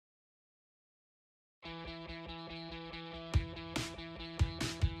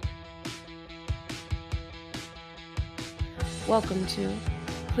Welcome to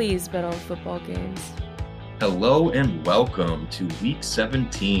Please Bet on Football Games. Hello and welcome to Week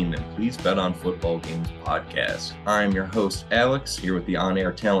 17 and Please Bet on Football Games podcast. I'm your host, Alex, here with the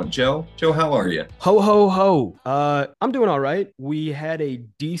on-air talent, Joe. Joe, how are you? Ho, ho, ho. I'm doing all right. We had a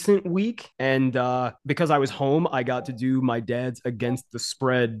decent week, and because I was home, I got to do my dad's against the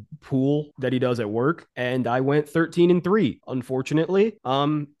spread pool that he does at work, and I went 13-3, unfortunately.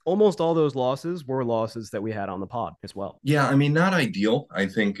 Almost all those losses were losses that we had on the pod as well. Yeah, I mean, not ideal. I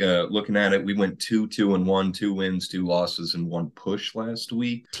think looking at it, we went 2-2-1, 2 wins, 2 losses, and 1 push last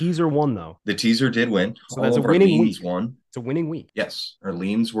week. Teaser won, though. The teaser did win. So that's a winning week. Won. It's a winning week. Yes, our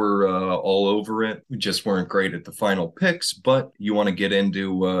leans were all over it. We just weren't great at the final picks, but you want to get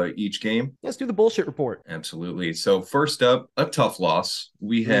into each game? Let's do the bullshit report. Absolutely. So first up, a tough loss.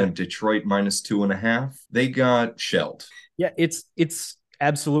 We had Detroit -2.5. They got shelled. Yeah, it's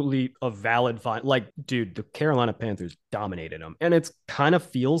absolutely a valid fine. Like, dude, the Carolina Panthers dominated them. And it kind of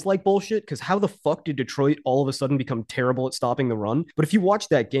feels like bullshit because how the fuck did Detroit all of a sudden become terrible at stopping the run? But if you watch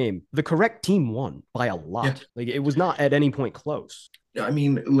that game, the correct team won by a lot. Yeah. Like, it was not at any point close. I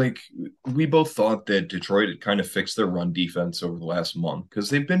mean, like, we both thought that Detroit had kind of fixed their run defense over the last month because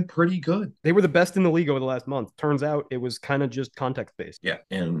they've been pretty good. They were the best in the league over the last month. Turns out it was kind of just context-based. Yeah,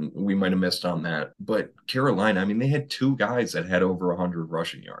 and we might have missed on that. But Carolina, I mean, they had 2 guys that had over 100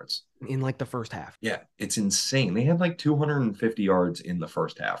 rushing yards. In like the first half. Yeah, it's insane. They had like 250 yards in the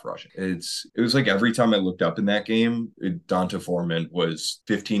first half rushing. It was like every time I looked up in that game, Donta Foreman was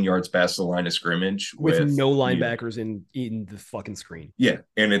 15 yards past the line of scrimmage with no linebackers in the fucking screen. Yeah,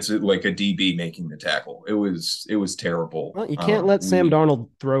 and it's like a DB making the tackle. It was terrible. Well, you can't let Sam Darnold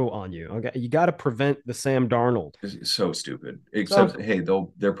throw on you. Okay, you got to prevent the Sam Darnold. It's so stupid. Except, hey,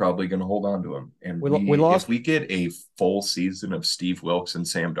 they're probably going to hold on to him. And we lost. If we get a full season of Steve Wilks and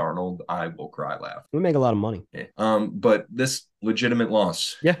Sam Darnold, I will cry laugh. We make a lot of money. Yeah. But this legitimate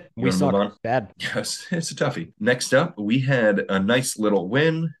loss. Yeah, we suck. Bad. Yes, it's a toughie. Next up, we had a nice little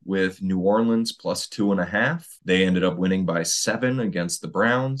win with New Orleans +2.5. They ended up winning by 7 against the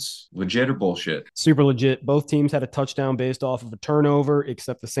Browns. Legit or bullshit? Super legit. Both teams had a touchdown based off of a turnover,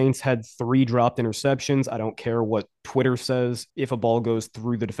 except the Saints had 3 dropped interceptions. I don't care what Twitter says. If a ball goes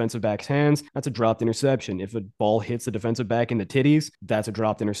through the defensive back's hands, that's a dropped interception. If a ball hits the defensive back in the titties, that's a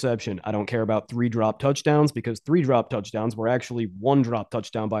dropped interception. I don't care about 3 dropped touchdowns because 3 dropped touchdowns were actually 1 drop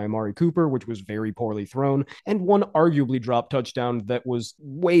touchdown by Amari Cooper, which was very poorly thrown, and 1 arguably dropped touchdown that was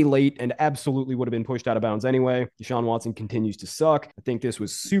way late and absolutely would have been pushed out of bounds anyway. Deshaun Watson continues to suck. I think this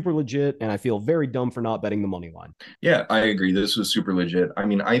was super legit, and I feel very dumb for not betting the money line. Yeah, I agree. This was super legit. I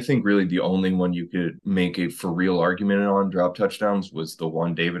mean, I think really the only one you could make a for real argument on drop touchdowns was the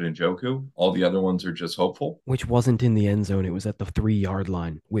one David Njoku. All the other ones are just hopeful. Which wasn't in the end zone. It was at the 3-yard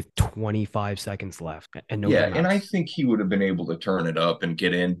line with 25 seconds left. And and I think he would have been able to turn it up and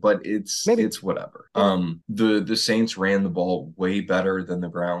get in, but it's whatever. The Saints ran the ball way better than the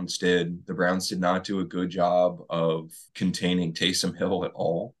Browns did. The Browns did not do a good job of containing Taysom Hill at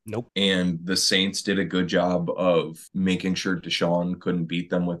all. Nope. And the Saints did a good job of making sure Deshaun couldn't beat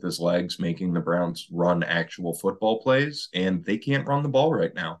them with his legs, making the Browns run actual football plays, and they can't run the ball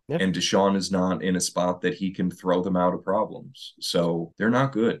right now. Yep. And Deshaun is not in a spot that he can throw them out of problems. So they're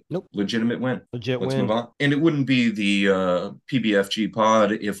not good. Nope. Legitimate win. Let's move on. And it wouldn't be the PBFG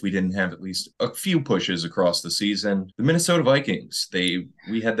pod if we didn't have at least a few pushes across the season. The Minnesota Vikings,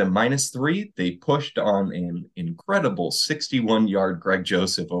 we had them -3. They pushed on an incredible 61-yard Greg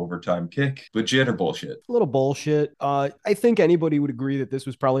Joseph overtime kick. Legit or bullshit? A little bullshit. I think anybody would agree that this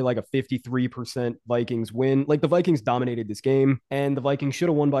was probably like a 53% Vikings win. Like, the Vikings dominated this game, and the Vikings should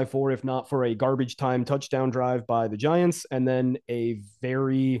have won by 4 if not for a garbage time touchdown drive by the Giants, and then a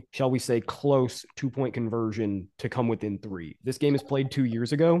very, shall we say, close 2-point conversion to come within 3. This game is played 2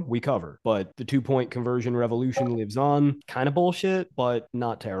 years ago. We cover, but the 2-point conversion revolution lives on. Kind of bullshit, but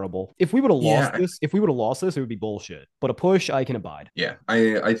not terrible. If we would have lost this, it would be bullshit. But a push, I can abide. Yeah,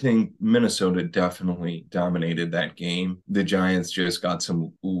 I think Minnesota definitely dominated that game. The Giants just got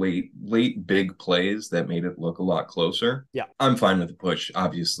some late big plays that made it look a lot closer. Yeah, I'm fine with the push.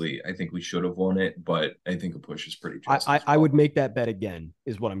 Obviously, I think we should have won it, but I think a push is pretty just. I would make that bet again,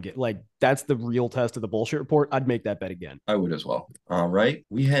 is what I'm getting. Like, that's the real test of the bullshit report. I'd make that bet again. I would as well. All right.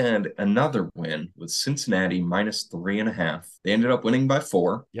 We had another win with Cincinnati -3.5. They ended up winning by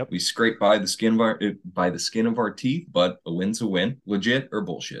 4. Yep. We scraped by the skin of our teeth, but a win's a win. Legit or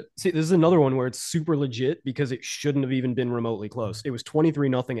bullshit? See, this is another one where it's super legit because it shouldn't have even been remotely close. It was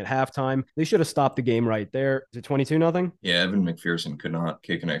 23-0 at halftime. They should have stopped the game right there. Is it 22-0? Yeah, Evan McPherson could not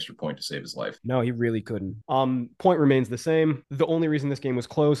kick an extra point to save his life. No, he really couldn't. Point remains the same. The only reason this game was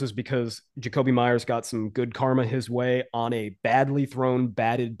close is because because Jacoby Myers got some good karma his way on a badly thrown,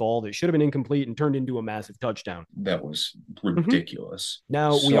 batted ball that should have been incomplete and turned into a massive touchdown. That was ridiculous.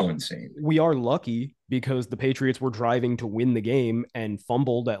 Now so insane. We are lucky because the Patriots were driving to win the game and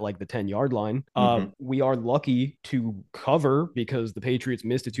fumbled at like the 10-yard line. We are lucky to cover because the Patriots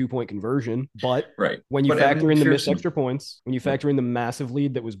missed a 2-point conversion. But when you factor in the missed extra points, when you factor in the massive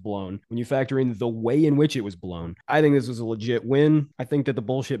lead that was blown, when you factor in the way in which it was blown, I think this was a legit win. I think that the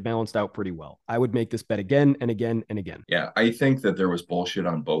bullshit balanced out pretty well. I would make this bet again and again and again. Yeah, I think that there was bullshit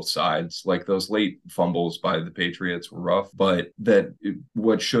on both sides. Like those late fumbles by the Patriots were rough, but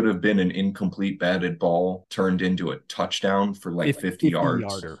what should have been an incomplete batted ball turned into a touchdown for like 50 yards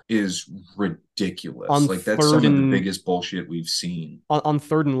yarder. Is ridiculous. Like that's some of the biggest bullshit we've seen. On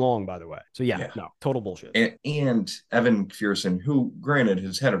 3rd and long, by the way. So no, total bullshit. And Evan McPherson, who granted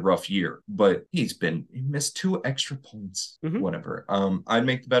has had a rough year, but he missed 2 extra points. Whatever. I'd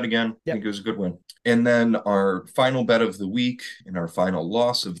make the bet again. I think it was a good win. And then our final bet of the week and our final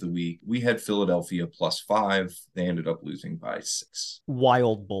loss of the week, we had Philadelphia +5. They ended up losing by 6.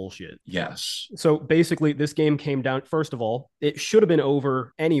 Wild bullshit. Yes. So basically, this game came down, first of all, it should have been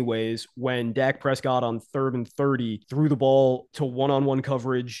over anyways when Dak Prescott on 3rd and 30 threw the ball to one-on-one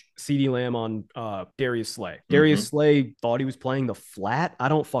coverage, CeeDee Lamb on Darius Slay. Darius Slay thought he was playing the flat. I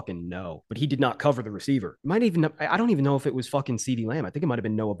don't fucking know, but he did not cover the receiver. I don't even know if it was fucking CeeDee Lamb. I think it might have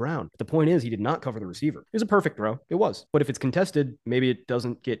been Noah Brown. But the point is, he did not cover the receiver. It was a perfect throw. It was. But if it's contested, maybe it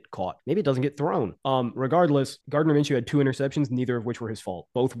doesn't get caught. Maybe it doesn't get thrown. Regardless, Gardner Minshew had 2 interceptions, neither of which were his fault.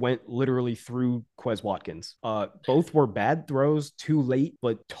 Both went literally through Quez Watkins. Both were bad throws, too late,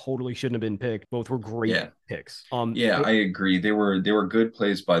 but totally shouldn't have been picked. Both were great picks. I agree. They were good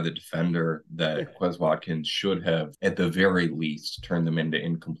plays by the defender that Quez Watkins should have, at the very least, turned them into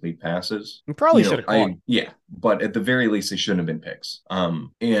incomplete passes. He probably should have caught. But at the very least, they shouldn't have been picks.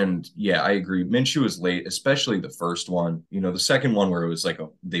 I agree. Minshew was late, especially the first one. The second one where it was like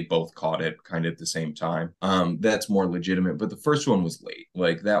they both caught it kind of at the same time. That's more legitimate. But the first one was late.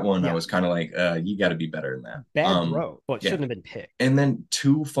 Like that one, I was kind of like, you got to be better than that. Bad throw, but shouldn't have been picked. And then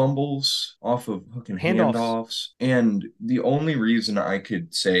 2 fumbles off of hook and handoffs. And the only reason I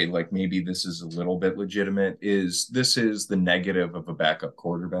could say like maybe this is a little bit legitimate is this is the negative of a backup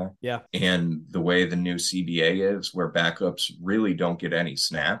quarterback. Yeah. And the way the new CBA is, where backups really don't get any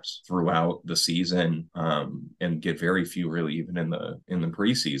snaps throughout the season, and get very few really even in the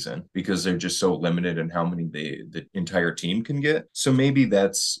preseason, because they're just so limited in how many the entire team can get. So maybe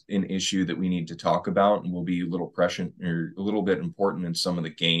that's an issue that we need to talk about and will be a little prescient or a little bit important in some of the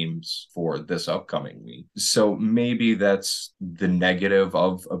games for this upcoming week. So maybe that's the negative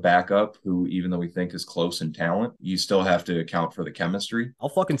of a backup who, even though we think is close in talent, you still have to account for the chemistry. I'll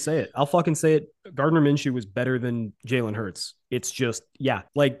fucking say it. Gardner Minshew was better than Jalen Hurts. It's just,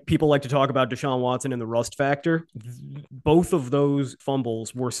 like people like to talk about Deshaun Watson and the rust factor. Both of those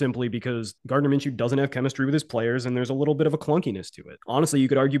fumbles were simply because Gardner Minshew doesn't have chemistry with his players, and there's a little bit of a clunkiness to it. Honestly, you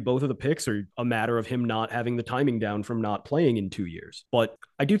could argue both of the picks are a matter of him not having the timing down from not playing in 2 years. But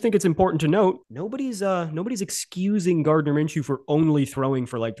I do think it's important to note, nobody's excusing Gardner Minshew for only throwing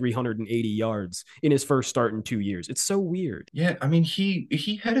for like 380 yards in his first start in 2 years. It's so weird. Yeah, I mean,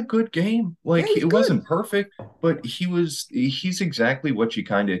 he had a good game. Like, it wasn't perfect, but he's exactly what you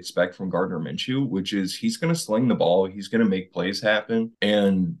kind of expect from Gardner Minshew, which is he's going to sling the ball, he's going to make plays happen,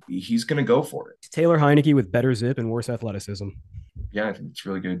 and he's going to go for it. Taylor Heineke with better zip and worse athleticism. Yeah, I think it's a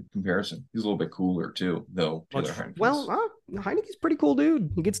really good comparison. He's a little bit cooler too, though. Taylor Heineke. Heineke's pretty cool,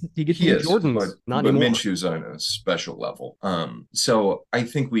 dude. He gets Jordans, but Minshew's on a special level. So I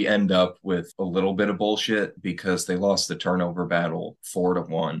think we end up with a little bit of bullshit because they lost the turnover battle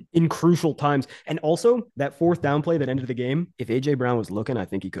 4-1 in crucial times, and also that 4th down play that ended the game. If AJ Brown was looking, I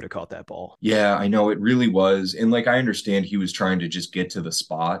think he could have caught that ball. Yeah, I know, it really was, and like I understand he was trying to just get to the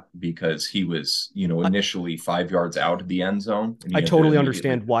spot because he was, initially 5 yards out of the end zone. I totally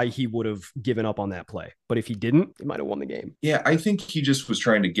understand why he would have given up on that play, but if he didn't, he might have won the game. Yeah, I think he just was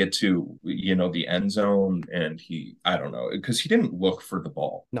trying to get to, the end zone, and I don't know, because he didn't look for the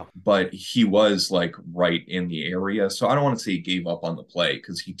ball. No. But he was like right in the area. So I don't want to say he gave up on the play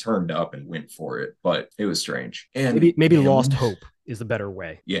because he turned up and went for it, but it was strange. And maybe lost hope is the better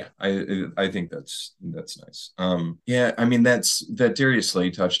way. Yeah, I think that's nice. I mean, that's that Darius Slay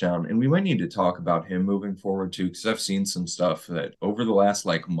touchdown, and we might need to talk about him moving forward too, because I've seen some stuff that over the last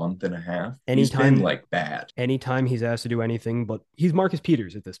like month and a half, he's been like bad. Anytime he's asked to do anything, but he's Marcus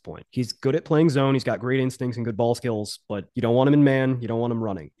Peters at this point. He's good at playing zone. He's got great instincts and good ball skills, but you don't want him in man. You don't want him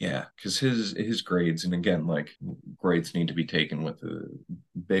running. Yeah, because his grades, and again, like grades need to be taken with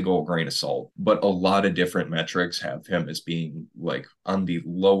big old grain of salt, but a lot of different metrics have him as being like on the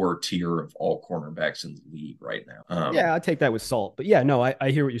lower tier of all cornerbacks in the league right now. Yeah, I take that with salt. But yeah, no,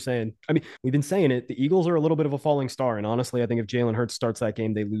 I hear what you're saying. I mean, we've been saying it. The Eagles are a little bit of a falling star. And honestly, I think if Jalen Hurts starts that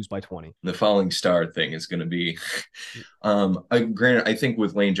game, they lose by 20. The falling star thing is going to be, granted, I think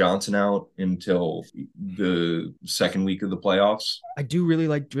with Lane Johnson out until the second week of the playoffs. I do really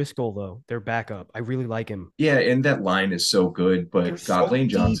like Driscoll, though, their backup. I really like him. Yeah, and that line is so good, but They're God, so Lane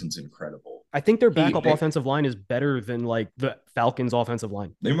deep. Johnson's incredible. I think their backup offensive line is better than like the Falcons' offensive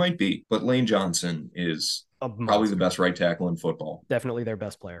line. They might be, but Lane Johnson is probably the best right tackle in football. Definitely their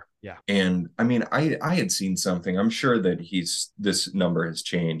best player. Yeah. And I mean, I had seen something. I'm sure that this number has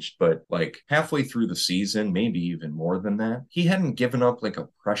changed, but like halfway through the season, maybe even more than that, he hadn't given up like a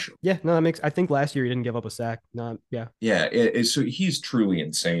pressure. Yeah, no, that makes. I think last year he didn't give up a sack. No, yeah. Yeah, so he's truly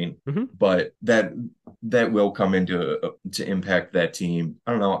insane. Mm-hmm. But that will come into to impact that team.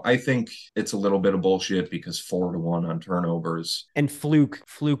 I don't know. I think it's a little bit of bullshit because 4-1 on turnovers and fluke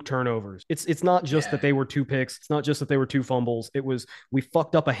turnovers. It's not just that they were 2 picks. It's not just that they were 2 fumbles. It was we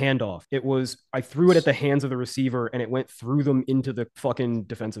fucked up a handoff. It was I threw it at the hands of the receiver and it went through them into the fucking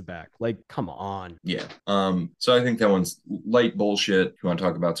defensive back. Like, come on. Yeah. So I think that one's light bullshit. You want to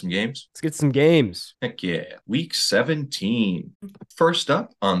talk about some games? Let's get some games. Heck yeah. Week 17. First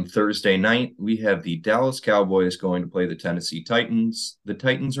up on Thursday night, we have the Dallas Cowboys going to play the Tennessee Titans. The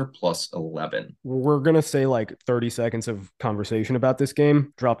Titans are plus 11. We're going to say like 30 seconds of conversation about this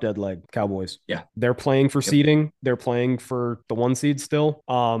game. Drop dead leg. Cowboys. Yeah. They're playing for seeding. They're playing for the 1 seed still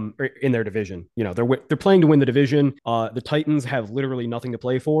in their division. You know, they're playing to win the division. The Titans have literally nothing to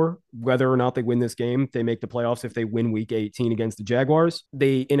play for. Whether or not they win this game, they make the playoffs if they win week 18 against the Jaguars.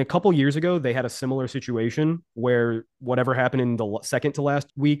 In a couple years ago, they had a similar situation where whatever happened in the second to last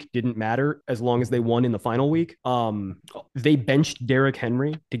week didn't matter as long as they won in the final week. They benched Derrick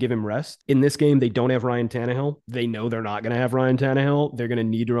Henry to give him rest. In this game, they don't have Ryan Tannehill. They know they're not going to have Ryan Tannehill. They're going to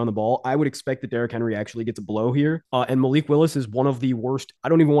need to run the ball. I would expect that Derrick Henry actually gets a blow here. And Malik Willis is one of the worst. I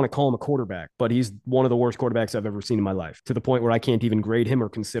don't even want to call him a quarterback, but he's one of the worst quarterbacks I've ever seen in my life, to the point where I can't even grade him or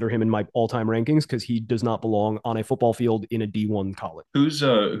consider him in my all-time rankings because he does not belong on a football field in a D1 college.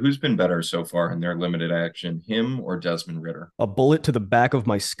 Who's been better so far in their limited action, him or Desmond Ridder? A bullet to the back of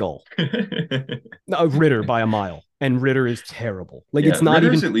my skull. No, Ridder by a mile. And Ridder is terrible. Like, it's not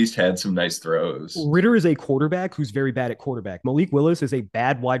Ritter's even at least had some nice throws. Ridder is a quarterback who's very bad at quarterback. Malik Willis is a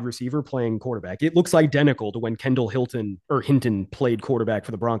bad wide receiver playing quarterback. It looks identical to when Kendall Hinton played quarterback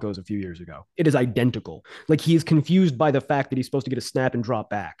for the Broncos a few years ago. It is identical. Like, he is confused by the fact that he's supposed to get a snap and drop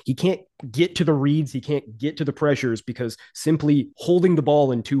back. He can't get to the reads. He can't get to the pressures because simply holding the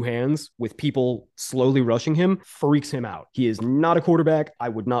ball in 2 hands with people slowly rushing him freaks him out. He is not a quarterback. I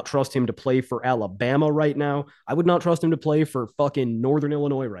would not trust him to play for Alabama right now. I would not trust him to play for fucking Northern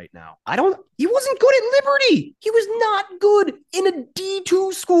Illinois right now. He wasn't good at Liberty. He was not good in a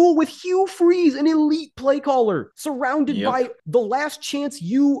D2 school with Hugh Freeze, an elite play caller, surrounded by the last chance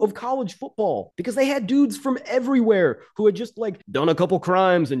U of college football, because they had dudes from everywhere who had just like done a couple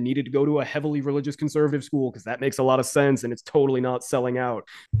crimes and needed to go to a heavily religious conservative school because that makes a lot of sense and it's totally not selling out.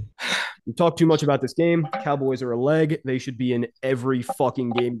 We talk too much about this game. Cowboys are a leg. They should be in every fucking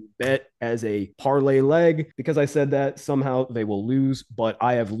game you bet as a parlay leg. Because I said that, somehow they will lose, but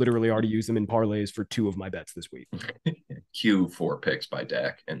I have literally already used them in parlays for 2 of my bets this week. Q 4 picks by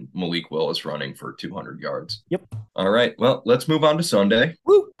Dak and Malik Willis running for 200 yards. Yep. All right. Well, let's move on to Sunday.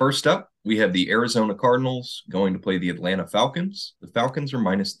 Woo! First up, we have the Arizona Cardinals going to play the Atlanta Falcons. The Falcons are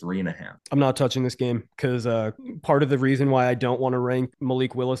minus 3.5. I'm not touching this game because part of the reason why I don't want to rank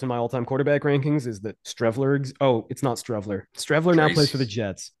Malik Willis in my all-time quarterback rankings is that Streveler. It's not Streveler. Streveler now plays for the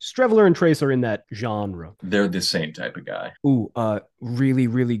Jets. Streveler and Trace are in that genre. They're the same type of guy. Ooh, really,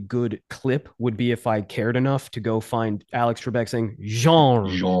 really good clip would be if I cared enough to go find Alex Trebek saying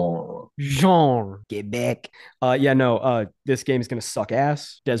genre, get back. This game is going to suck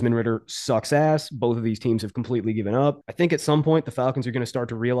ass. Desmond Ridder sucks ass. Both of these teams have completely given up. I think at some point the Falcons are going to start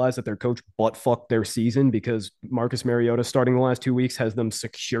to realize that their coach butt-fucked their season because Marcus Mariota starting the last 2 weeks has them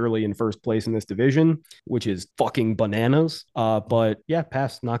securely in first place in this division, which is fucking bananas. But yeah,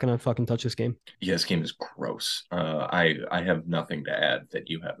 pass. Not going to fucking touch this game. Yeah, this game is gross. I have nothing to add that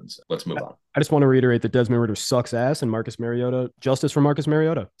you haven't said. Let's move on. I just want to reiterate that Desmond Ridder sucks ass and Marcus Mariota, justice for Marcus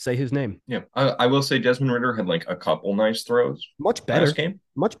Mariota. Say his name. Yeah, I will say Desmond Ridder had like a couple nice throws. Much better. Last game.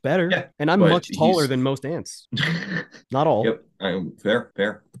 Much better. Yeah, and I'm much taller than most ants. Not all. Yep.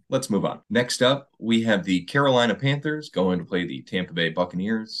 Fair. let's move on. Next up, we have the Carolina Panthers going to play the Tampa Bay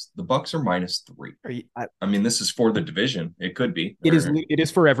Buccaneers. The Bucks are -3. I mean, this is for the division. It could be. It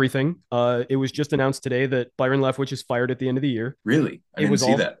is for everything. It was just announced today that Byron Leftwich is fired at the end of the year. Really? I didn't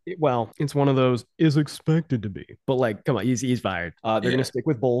see that. Well, it's one of those is expected to be. But like, come on, he's fired. They're going to stick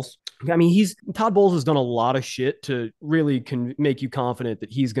with Bowles. I mean, Todd Bowles has done a lot of shit to really make you confident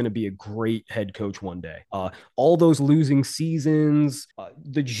that he's going to be a great head coach one day. All those losing seasons,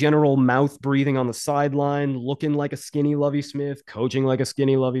 the general mouth breathing on the sideline, looking like a skinny Lovie Smith, coaching like a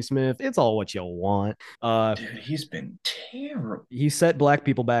skinny Lovie Smith. It's all what you want. Dude, he's been terrible. He set black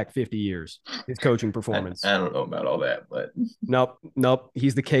people back 50 years. His coaching performance. I don't know about all that, but nope.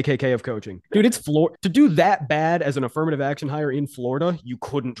 He's the KKK of coaching, dude. It's Florida. To do that bad as an affirmative action hire in Florida, you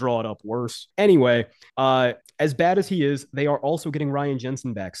couldn't draw it up worse. Anyway, as bad as he is, they are also getting Ryan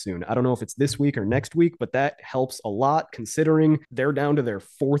Jensen back soon. I don't know if it's this week or next week, but that helps a lot considering they're down to their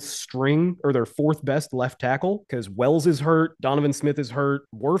fourth string or their fourth best left tackle because Wells is hurt, Donovan Smith is hurt,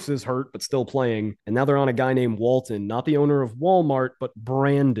 Wirfs is hurt, but still playing. And now they're on a guy named Walton, not the owner of Walmart, but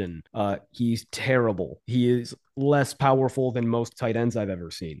Brandon. He's terrible. He is less powerful than most tight ends I've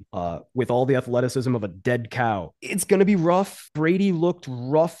ever seen, with all the athleticism of a dead cow. It's going to be rough. Brady looked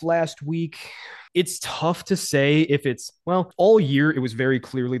rough last week. It's tough to say if all year it was very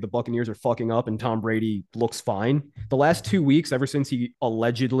clearly the Buccaneers are fucking up and Tom Brady looks fine. The last 2 weeks, ever since he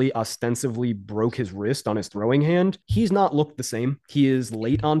allegedly ostensibly broke his wrist on his throwing hand, he's not looked the same. He is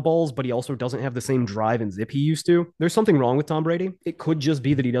late on balls, but he also doesn't have the same drive and zip he used to. There's something wrong with Tom Brady. It could just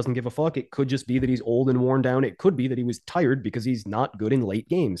be that he doesn't give a fuck. It could just be that he's old and worn down. It could be that he was tired because he's not good in late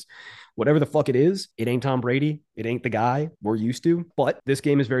games. Whatever the fuck it is, it ain't Tom Brady. It ain't the guy we're used to. But this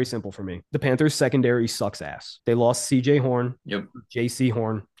game is very simple for me. The Panthers secondary sucks ass. They lost CJ Horn. Yep. JC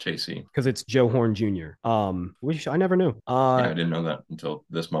Horn. JC. Because it's Joe Horn Jr. Which I never knew. I didn't know that until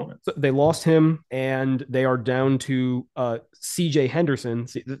this moment. So they lost him and they are down to CJ Henderson.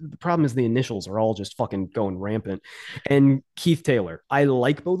 See, the problem is the initials are all just fucking going rampant. And Keith Taylor. I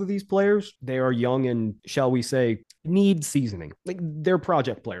like both of these players. They are young and, shall we say, need seasoning. Like, they're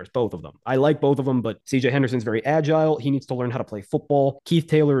project players, both of them. I like both of them, but CJ Henderson's very agile. He needs to learn how to play football. Keith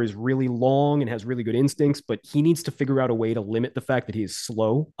Taylor is really long and has really good instincts, but he needs to figure out a way to limit the fact that he is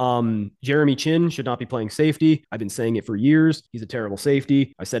slow. Jeremy Chin should not be playing safety. I've been saying it for years. He's a terrible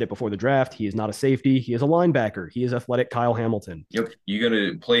safety. I said it before the draft. He is not a safety. He is a linebacker. He is athletic Kyle Hamilton. Yep. You got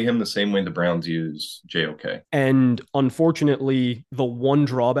to play him the same way the Browns use JOK. And unfortunately, the one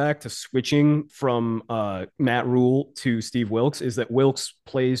drawback to switching from Matt Rule to Steve Wilks is that Wilks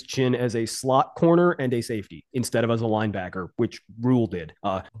plays Chin as a slot corner and a safety instead of as a linebacker, which Rule did.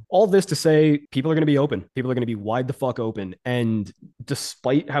 All this to say, people are going to be open. People are going to be wide the fuck open. And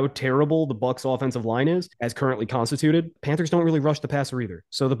despite how terrible the Bucs offensive line is, as currently constituted, Panthers don't really rush the passer either.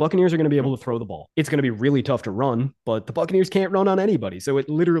 So the Buccaneers are going to be able to throw the ball. It's going to be really tough to run, but the Buccaneers can't run on anybody. So it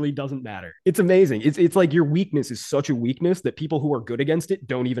literally doesn't matter. It's amazing. It's like your weakness is such a weakness that people who are good against it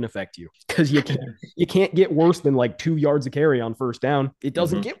don't even affect you because you can't get worse than like 2 yards of carry on first down.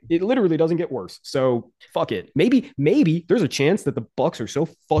 It literally doesn't get worse. So fuck it. Maybe there's a chance that the Bucs are so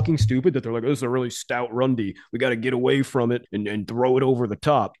fucking stupid that they're like, this is a really stout run D. We got to get away from it and throw it over the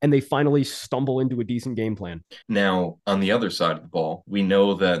top. And they finally stumble into a decent game plan. Now, on the other side of the ball, we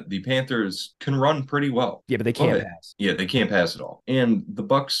know that the Panthers can run pretty well. Yeah, but they can't pass. Yeah, they can't pass at all. And the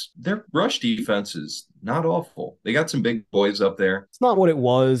Bucs, their rush defense is not awful. They got some big boys up there. It's not what it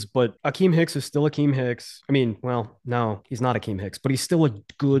was, but Akeem Hicks is still Akeem Hicks. I mean, well, no, he's not Akeem Hicks, but he's still a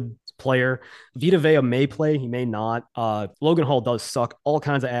good player. Vita Vea may play, he may not. Logan Hall does suck all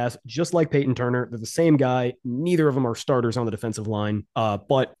kinds of ass, just like Peyton Turner. They're the same guy. Neither of them are starters on the defensive line.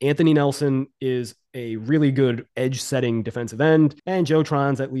 But Anthony Nelson is a really good edge-setting defensive end, and Joe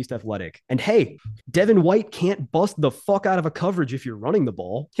Tron's at least athletic. And hey, Devin White can't bust the fuck out of a coverage if you're running the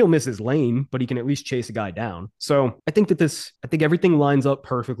ball. He'll miss his lane, but he can at least chase a guy down. So I think everything lines up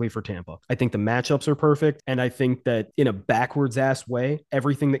perfectly for Tampa. I think the matchups are perfect, and I think that in a backwards-ass way,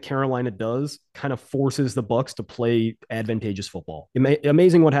 everything that Carolina does kind of forces the Bucs to play advantageous football.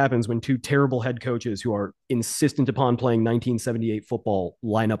 Amazing what happens when two terrible head coaches who are insistent upon playing 1978 football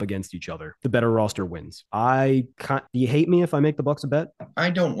line up against each other. The better roster wins. Do you hate me if I make the Bucs a bet? I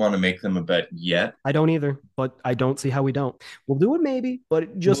don't want to make them a bet yet. I don't either, but I don't see how we don't. We'll do it maybe,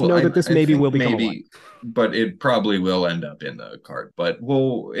 but just know that this maybe will become a one. But it probably will end up in the card. But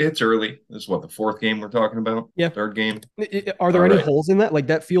it's early. This is what, the fourth game we're talking about? Yeah. Third game. Are there any holes in that? Like,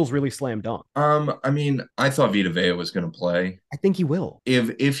 that feels really slam dunk. I mean, I thought Vita Vea was going to play. I think he will.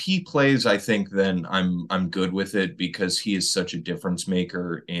 If he plays, I think then I'm good with it because he is such a difference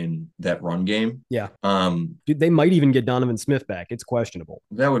maker in that run game. Yeah. Um, Dude, they might even get Donovan Smith back. It's questionable.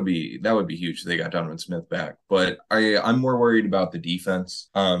 that would be huge if they got Donovan Smith back. But I'm more worried about the defense.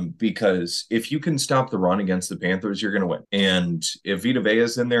 Because if you can stop the run against the Panthers, you're gonna win. And if Vita Vea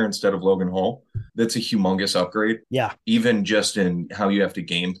is in there instead of Logan Hall, that's a humongous upgrade. Yeah. Even just in how you have to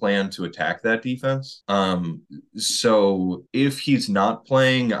game plan to attack that defense. So if he's not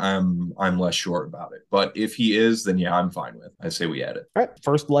playing, I'm less sure about it. But if he is, then yeah, I'm fine with. I say we add it. All right.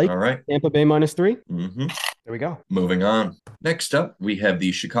 First like All right. Tampa Bay -3. Mm-hmm. There we go. Moving on. Next up, we have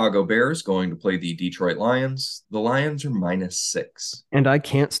the Chicago Bears going to play the Detroit Lions. The Lions are -6. And I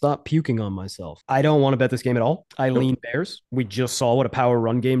can't stop puking on myself. I don't want to bet this game at all. I lean Bears. We just saw what a power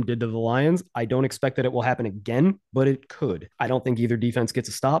run game did to the Lions. I don't expect that it will happen again, but it could. I don't think either defense gets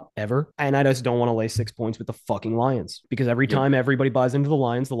a stop ever. And I just don't want to lay 6 points with the fucking Lions because every time everybody buys into the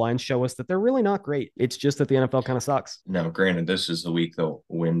Lions show us that they're really not great. It's just that the NFL kind of sucks. Now, granted, this is the week they'll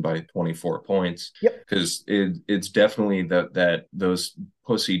win by 24 points. Yep. Because it's definitely that those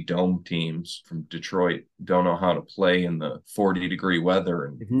pussy dome teams from Detroit don't know how to play in the 40-degree weather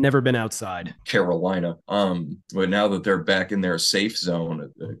and They've never been outside. Carolina. But now that they're back in their safe zone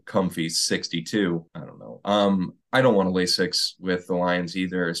at the comfy 62, I don't know. I don't want to lay 6 with the Lions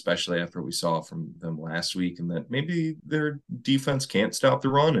either, especially after we saw from them last week and that maybe their defense can't stop the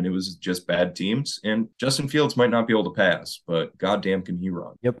run and it was just bad teams. And Justin Fields might not be able to pass, but goddamn can he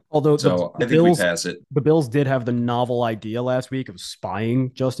run. Yep. Although I think we pass it. The Bills did have the novel idea last week of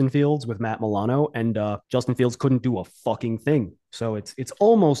spying Justin Fields with Matt Milano, and Justin Fields couldn't do a fucking thing. So it's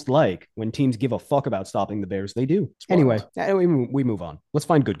almost like when teams give a fuck about stopping the Bears, they do. Anyway, we move on. Let's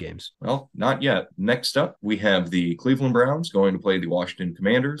find good games. Well, not yet. Next up, we have the Cleveland Browns going to play the Washington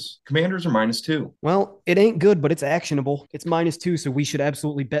Commanders. Commanders are -2. Well, it ain't good, but it's actionable. It's -2, so we should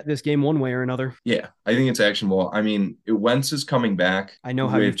absolutely bet this game one way or another. Yeah, I think it's actionable. I mean, Wentz is coming back. I know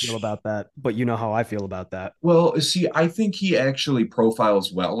how you feel about that, but you know how I feel about that. Well, see, I think he actually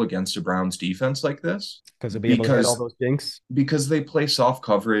profiles well against a Browns defense like this. Because he'll be able to hit all those dinks? Because they play soft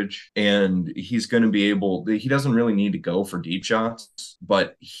coverage and he's going to be able, he doesn't really need to go for deep shots,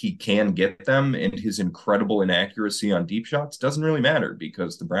 but he can get them. And his incredible inaccuracy on deep shots doesn't really matter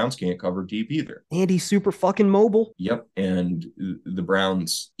because the Browns can't cover deep either. And he's super fucking mobile. Yep. And the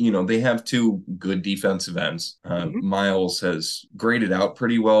Browns, they have 2 good defensive ends. Miles has graded out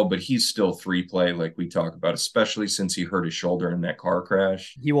pretty well, but he's still 3 play like we talk about, especially since he hurt his shoulder in that car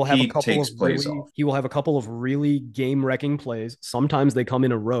crash. He will have a couple of really game-wrecking plays. Sometimes they come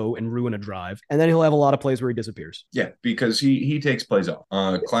in a row and ruin a drive, and then he'll have a lot of plays where he disappears. Yeah, because he takes plays off.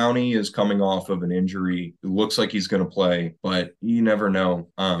 Clowney is coming off of an injury. It looks like he's going to play, but you never know.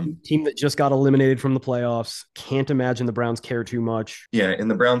 Team that just got eliminated from the playoffs. Can't imagine the Browns care too much. Yeah, and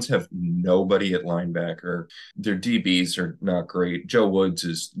the Browns have nobody at linebacker. Their DBs are not great. Joe Woods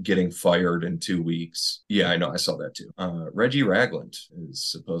is getting fired in 2 weeks. Yeah, I know. I saw that too. Reggie Ragland is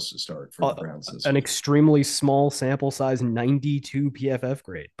supposed to start for the Browns this week. An extremely small sample size, 92 PFF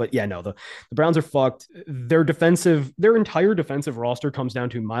grade. But yeah, no, the Browns are fucked. Their entire defensive roster comes down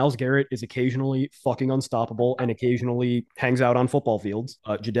to Myles Garrett is occasionally fucking unstoppable and occasionally hangs out on football fields.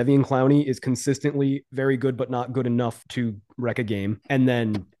 Jadeveon Clowney is consistently very good, but not good enough to wreck a game. And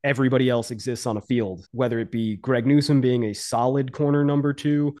then everybody else exists on a field, whether it be Greg Newsome being a solid corner number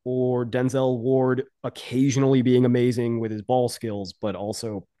 2 or Denzel Ward occasionally being amazing with his ball skills, but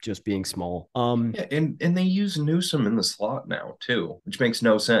also just being small. Yeah, and they use Newsome in the slot now too, which makes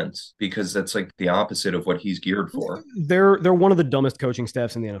no sense because that's like the opposite of what he's geared for. They're one of the dumbest coaching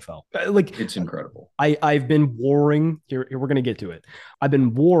staffs in the NFL. Like, it's incredible. I've been warring here. We're gonna get to it. I've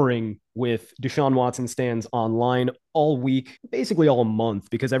been warring with Deshaun Watson stands online all week, basically all month,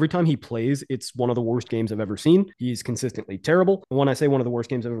 because every time he plays, it's one of the worst games I've ever seen. He's consistently terrible. And when I say one of the worst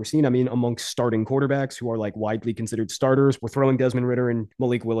games I've ever seen, I mean amongst starting quarterbacks who are like widely considered starters. We're throwing Desmond Ridder and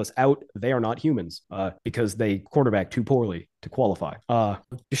Malik Willis out. They are not humans because they quarterback too poorly to qualify.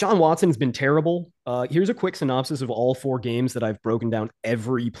 Deshaun Watson's been terrible. Here's a quick synopsis of all 4 games that I've broken down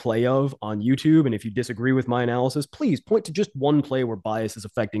every play of on YouTube. And if you disagree with my analysis, please point to just one play where bias is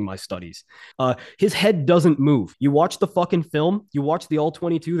affecting my studies. His head doesn't move. You watch the fucking film, you watch the all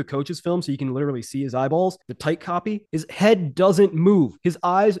 22, the coach's film, so you can literally see his eyeballs, the tight copy, his head doesn't move. His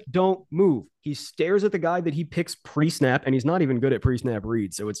eyes don't move. He stares at the guy that he picks pre-snap, and he's not even good at pre-snap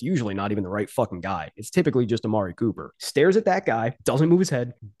reads, so it's usually not even the right fucking guy. It's typically just Amari Cooper. Stares at that guy, doesn't move his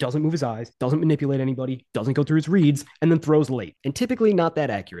head, doesn't move his eyes, doesn't manipulate anybody, doesn't go through his reads, and then throws late, and typically not that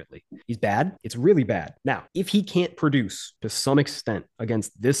accurately. He's bad. It's really bad. Now, if he can't produce to some extent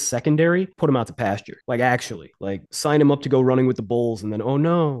against this secondary, put him out to pasture. Like, actually, like, sign him up to go running with the Bulls, and then, oh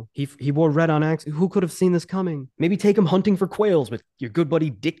no, he wore red on accident. Who could have seen this coming? Maybe take him hunting for quails with your good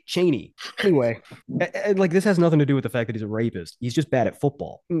buddy Dick Cheney. Anyway, like this has nothing to do with the fact that he's a rapist. He's just bad at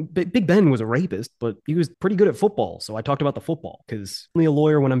football. Big Ben was a rapist, but he was pretty good at football. So I talked about the football because I'm only a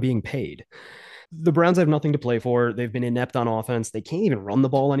lawyer when I'm being paid. The Browns have nothing to play for. They've been inept on offense. They can't even run the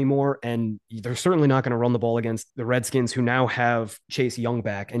ball anymore. And they're certainly not going to run the ball against the Redskins, who now have Chase Young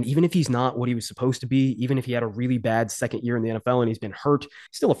back. And even if he's not what he was supposed to be, even if he had a really bad second year in the NFL and he's been hurt, he's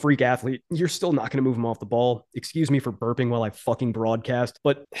still a freak athlete. You're still not going to move him off the ball. Excuse me for burping while I fucking broadcast,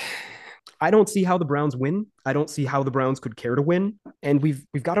 but I don't see how the Browns win. I don't see how the Browns could care to win. And we've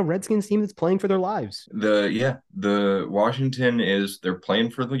got a Redskins team that's playing for their lives. The Washington they're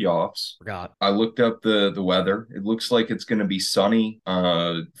playing for the Yoffs. Forgot. I looked up the weather. It looks like it's going to be sunny,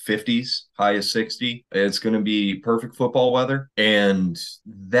 50s, high of 60. It's going to be perfect football weather. And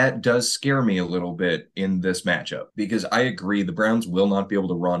that does scare me a little bit in this matchup because I agree the Browns will not be able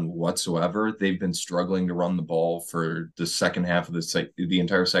to run whatsoever. They've been struggling to run the ball for the second half of the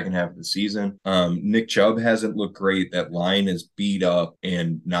entire second half of the season. Nick Chubb hasn't looked great. That line is beat up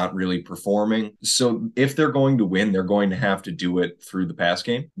and not really performing. So if they're going to win, they're going to have to do it through the pass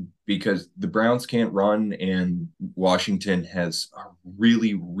game because the Browns can't run and Washington has a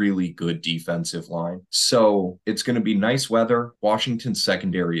really, really good defensive line. So it's going to be nice weather. Washington's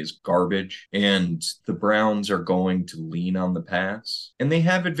secondary is garbage and the Browns are going to lean on the pass and they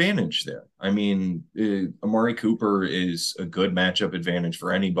have advantage there. I mean, Amari Cooper is a good matchup advantage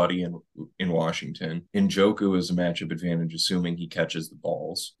for anybody in Washington. Njoku is a matchup advantage, assuming he catches the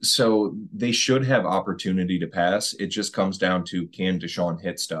balls. So they should have opportunity to pass. It just comes down to can Deshaun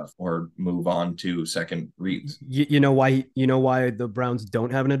hit stuff or move on to second reads. You know why the Browns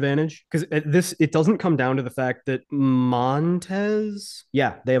don't have an advantage? Because it doesn't come down to the fact that they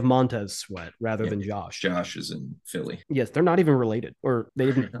have Montez Sweat rather than Josh. Josh is in Philly. Yes, they're not even related, or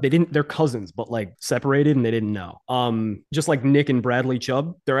they're cousins, but like separated and they didn't know. Just like Nick and Bradley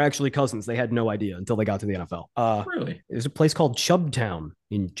Chubb, they're actually cousins. They had no idea until they got to the NFL. Really? There's a place called Chubbtown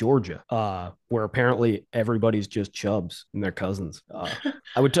in Georgia, where apparently everybody's just Chubbs and they're cousins.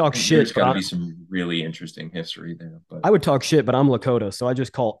 I would talk shit. There's got to be some really interesting history there. But I would talk shit, but I'm Lakota, so I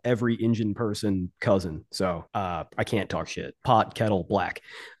just call every Indian person cousin. So I can't talk shit. Pot, kettle, black.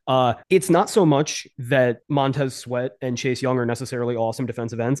 It's not so much that Montez Sweat and Chase Young are necessarily awesome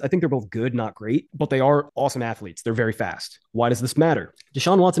defensive ends. I think they're both good, not great, but they are awesome athletes. They're very fast. Why does this matter?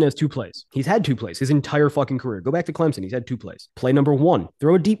 Deshaun Watson has 2 plays. He's had 2 plays his entire fucking career. Go back to Clemson. He's had 2 plays. Play number 1,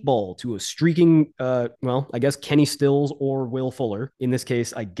 throw a deep ball to a streaking, I guess Kenny Stills or Will Fuller. In this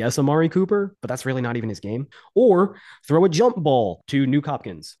case, I guess Amari Cooper, but that's really not even his game. Or throw a jump ball to Nuke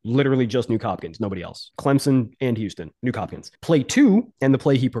Hopkins. Literally just Nuke Hopkins, nobody else. Clemson and Houston, Nuke Hopkins. Play 2, and the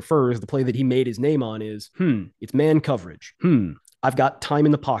play he prefers, the play that he made his name on is, it's man coverage. I've got time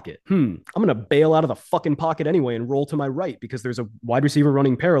in the pocket. I'm going to bail out of the fucking pocket anyway and roll to my right because there's a wide receiver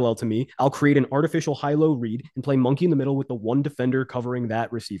running parallel to me. I'll create an artificial high-low read and play monkey in the middle with the one defender covering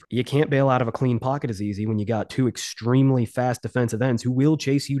that receiver. You can't bail out of a clean pocket as easy when you got 2 extremely fast defensive ends who will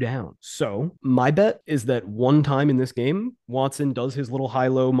chase you down. So my bet is that one time in this game, Watson does his little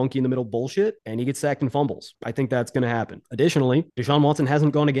high-low monkey in the middle bullshit and he gets sacked and fumbles. I think that's going to happen. Additionally, Deshaun Watson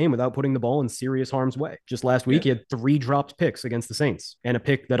hasn't gone a game without putting the ball in serious harm's way. Just last week, he had 3 dropped picks against the Saints and a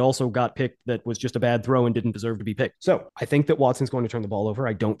pick that also got picked that was just a bad throw and didn't deserve to be picked. So I think that Watson's going to turn the ball over.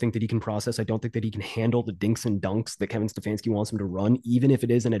 I don't think that he can process. I don't think that he can handle the dinks and dunks that Kevin Stefanski wants him to run, even if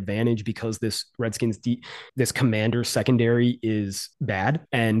it is an advantage because this this Commander secondary is bad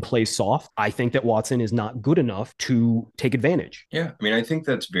and plays soft. I think that Watson is not good enough to take advantage. Yeah, I mean, I think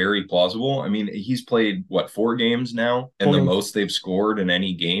that's very plausible. I mean, he's played, 4 games now? And the most they've scored in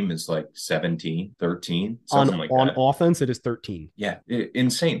any game is like 17, 13, something like that. On offense, it is 13. Yeah,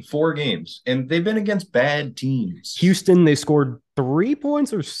 insane. 4 games. And they've been against bad teams. Houston, they scored 3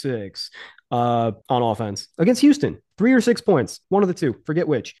 points or 6 on offense. Against Houston, 3 or 6 points. One of the 2. Forget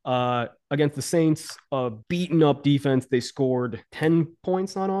which. Against the Saints, beaten up defense, they scored 10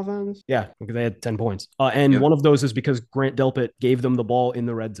 points on offense. Yeah, because they had 10 points. And one of those is because Grant Delpit gave them the ball in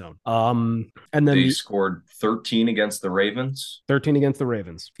the red zone. And then they scored 13 against the Ravens. 13 against the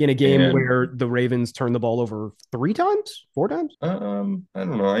Ravens in a game where the Ravens turned the ball over 3 times, 4 times. I don't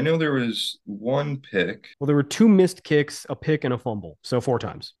know. I know there was 1 pick. Well, there were 2 missed kicks, a pick, and a fumble. So 4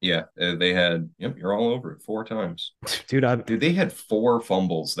 times. Yeah, they had. Yep, you're all over it. 4 times. Dude, Dude, they had 4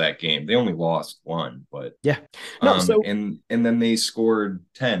 fumbles that game. They only lost 1, but yeah. No, so and then they scored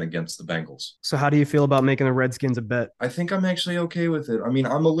 10 against the Bengals. so how do you feel about making the Redskins a bet? I think I'm actually okay with it. I mean,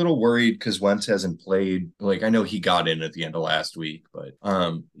 I'm a little worried because Wentz hasn't played. Like, I know he got in at the end of last week, but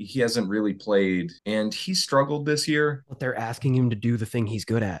he hasn't really played, and he struggled this year. But they're asking him to do the thing he's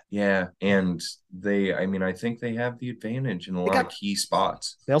good at. Yeah, and I think they have the advantage in a lot of key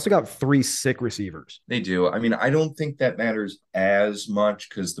spots. They also got 3 sick receivers. They do. I mean, I don't think that matters as much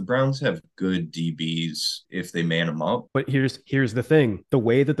because the Browns have good DBs if they man them up. But here's the thing. The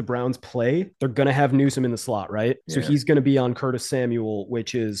way that the Browns play, they're going to have Newsome in the slot, right? So Yeah. he's going to be on Curtis Samuel,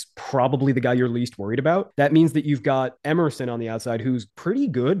 which is probably the guy you're least worried about. That means that you've got Emerson on the outside, who's pretty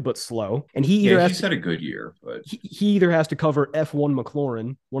good, but slow. And he either he's had a good year, but he either has to cover F1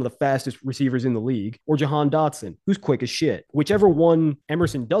 McLaurin, one of the fastest receivers in the league, or Jahan Dotson, who's quick as shit. Whichever one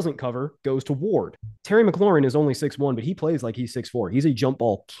Emerson doesn't cover goes to Ward. Terry McLaurin is only 6'1", but he plays like he's 6'4". He's a jump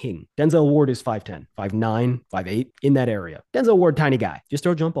ball king. Denzel Ward is 5'10", 5'9", 5'8", in that area. Denzel Ward, tiny guy. Just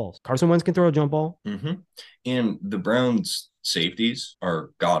throw jump balls. Carson Wentz can throw a jump ball. Mm-hmm. And the Browns safeties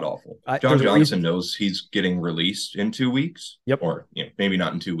are god awful. John there's a Johnson reason- knows he's getting released in 2 weeks. Yep. Or maybe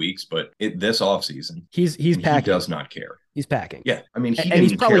not in 2 weeks, but this offseason. He's He packing. does not care. He's packing. Yeah. I mean, And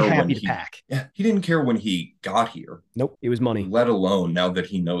he's probably care when happy to pack. Yeah. He didn't care when he got here, Nope. It was money. let alone now that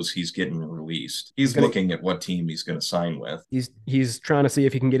he knows he's getting released. He's looking at what team he's going to sign with. He's trying to see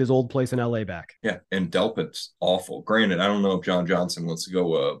if he can get his old place in LA back. Yeah. And Delpit's awful. Granted, I don't know if John Johnson wants to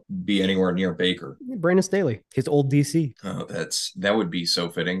go be anywhere near Baker. Brandon Staley, his old DC. That would be so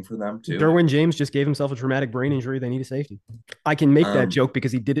fitting for them too. Derwin James just gave himself a traumatic brain injury. They need a safety. I can make that joke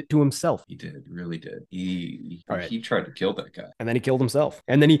because he did it to himself. He did, really did. He All right. he tried to kill that guy. And then he killed himself.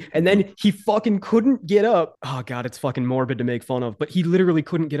 And then he fucking couldn't get up. Oh god, it's fucking morbid to make fun of. But he literally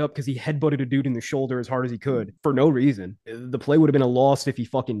couldn't get up because he headbutted a dude in the shoulder as hard as he could for no reason. The play would have been a loss if he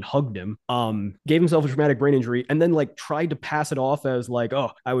fucking hugged him. Gave himself a traumatic brain injury and then like tried to pass it off as like,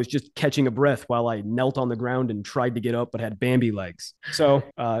 oh, I was just catching a breath while I knelt on the ground and tried to get up but had Bambi legs. So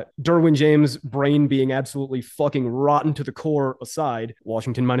Derwin James' brain being absolutely fucking rotten to the core aside,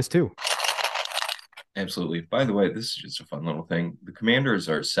 Washington -2. Absolutely. By the way, this is just a fun little thing. The Commanders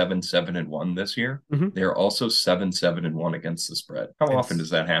are 7-7-1 this year. Mhm. They're also 7-7-1 against the spread. How often does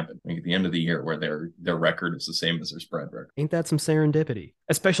that happen? Like at the end of the year where their record is the same as their spread record. Ain't that some serendipity?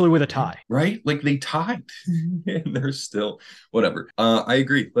 Especially with a tie. Right? Like they tied. And they're still whatever. I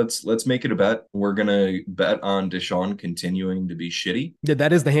agree. Let's make it a bet. We're gonna bet on Deshaun continuing to be shitty. Yeah,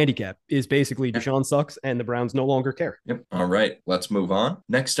 that is the handicap, is basically Deshaun sucks and the Browns no longer care. Yep. All right. Let's move on.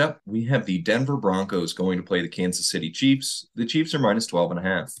 Next up, we have the Denver Broncos going to play the Kansas City Chiefs. The Chiefs are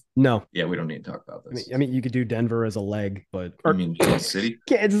 -12.5. No. Yeah, we don't need to talk about this. I mean, you could do Denver as a leg, but I mean, Kansas City.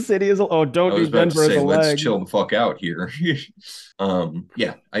 Kansas City is don't I was do about to Denver as say, a let's leg. chill the fuck out here.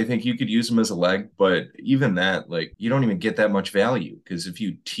 Yeah, I think you could use them as a leg, but even that, like, you don't even get that much value because if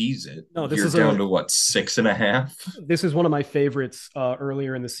you tease it, you're down to what, 6.5? This is one of my favorites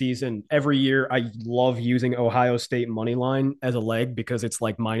earlier in the season. Every year, I love using Ohio State money line as a leg because it's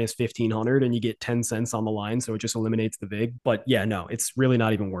like -1,500 and you get 10 cents on the line, so it just eliminates the vig. But yeah, no, it's really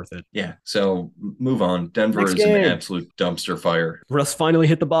not even worth it. Yeah, so move on. Denver Next is game. an absolute dumpster fire. Russ finally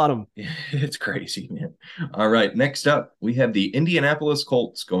hit the bottom. It's crazy, man. All right, next up, we have the Indianapolis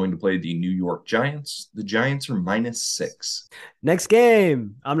Colts going to play the New York Giants. The Giants are -6. Next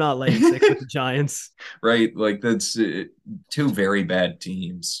game. I'm not laying 6 with the Giants. Right, like that's two very bad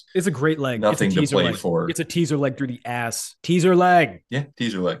teams. It's a great leg. Nothing it's a to teaser play leg. for. It's a teaser leg through the ass. Teaser leg. Yeah,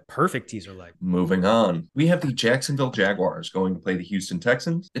 teaser leg. Perfect teaser leg. Moving on. We have the Jacksonville Jaguars going to play the Houston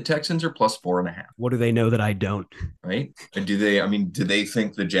Texans. The Texans are +4.5. What do they know that I don't? Right? And do they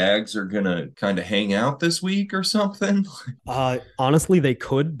think the Jags are gonna kind of hang out this week or something? Honestly, they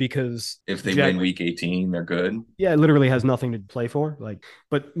could because If they win week 18, they're good. Yeah, it literally has nothing to play for.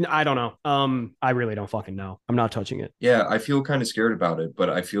 But I don't know. I really don't fucking know. I'm not touching it. Yeah, I feel kind of scared about it, but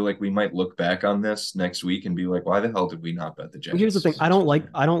I feel like we might look back on this next week and be like, why the hell did we not bet the Jags? Here's the thing. I don't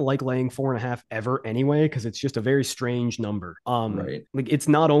like laying 4.5 ever anyway, because it's just a very strange number. Right. Like it's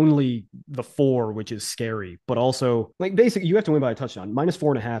not only the 4, which is scary, but also like basically you have to win by a touchdown.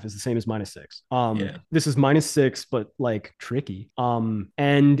 -4.5 is the same as -6. Yeah. This is -6, but like tricky.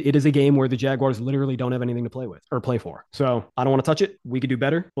 And it is a game where the Jaguars literally don't have anything to play with or play for. So I don't want to touch it. We could do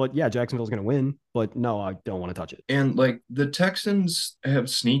better, but yeah, Jacksonville's going to win. But no, I don't want to touch it. And like the Texans have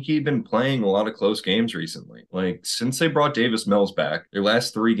sneaky been playing a lot of close games recently. Like since they brought Davis Mills back, their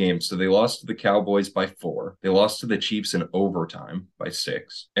last 3 games, so they lost to the Cowboys by 4, they lost to the Chiefs in overtime by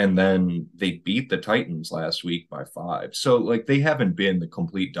 6, and then they beat the Titans last week by 5. So like they haven't been the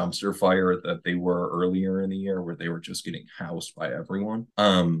complete dumpster fire that they were earlier in the year where they were just getting housed by everyone.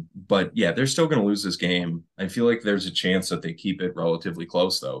 But yeah, they're still going to lose this game. I feel like there's a chance that they keep it relatively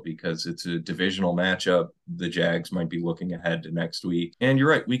close though, because it's a divisional matchup. The Jags might be looking ahead to next week. And you're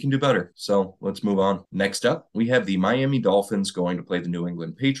right, we can do better. So let's move on. Next up, we have the Miami Dolphins going to play the New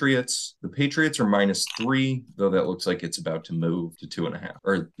England Patriots. The Patriots are -3, though that looks like it's about to move to 2.5.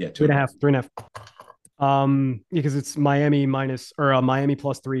 Or yeah, 2.5. 3.5. Because it's Miami Miami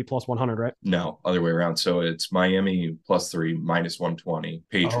 +3 +100, right? No, other way around. So it's Miami +3 -120,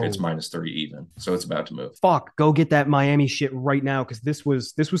 Patriots -3 even. So it's about to move. Fuck, go get that Miami shit right now, because this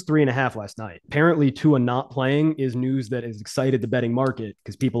was 3.5 last night. Apparently, Tua not playing is news that has excited the betting market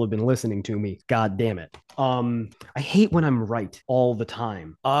because people have been listening to me. God damn it. I hate when I'm right all the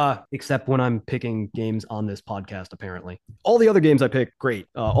time. Except when I'm picking games on this podcast, apparently. All the other games I pick, great.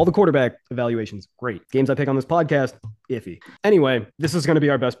 All the quarterback evaluations, great. Games I pick on this podcast, iffy. Anyway, this is going to be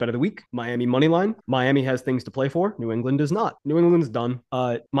our best bet of the week. Miami money line. Miami has things to play for. New England does not. New England's done.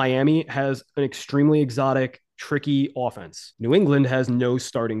 Miami has an extremely exotic, tricky offense. New England has no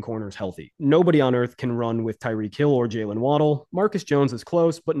starting corners healthy. Nobody on earth can run with Tyreek Hill or Jalen Waddle. Marcus Jones is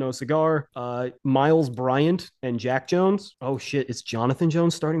close, but no cigar. Miles Bryant and Jack Jones. Oh shit, it's Jonathan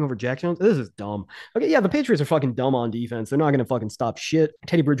Jones starting over Jack Jones? This is dumb. Okay, yeah, the Patriots are fucking dumb on defense. They're not going to fucking stop shit.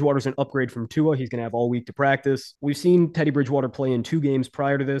 Teddy Bridgewater's an upgrade from Tua. He's going to have all week to practice. We've seen Teddy Bridgewater play in 2 games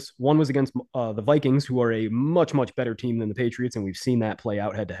prior to this. One was against the Vikings, who are a much, much better team than the Patriots, and we've seen that play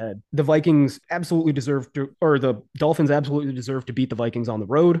out head to head. The Vikings absolutely deserve to, or the Dolphins absolutely deserve to beat the Vikings on the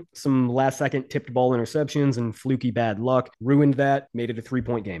road. Some last second tipped ball interceptions and fluky bad luck ruined that, made it a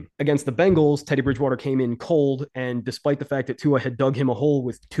 3-point game. Against the Bengals, Teddy Bridgewater came in cold, and despite the fact that Tua had dug him a hole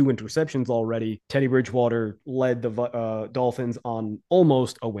with 2 interceptions already, Teddy Bridgewater led the Dolphins on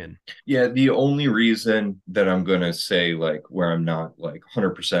almost a win. Yeah, the only reason that I'm going to say like where I'm not like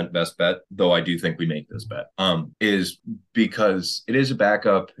 100% best bet, though I do think we make this bet, is because it is a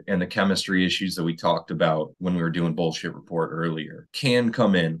backup, and the chemistry issues that we talked about when we were doing bullshit report earlier can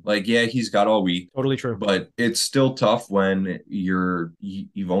come in. Like, yeah, he's got all week. Totally true. But it's still tough when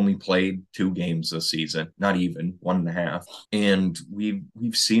you've only played 2 games this season, not even 1.5. And we've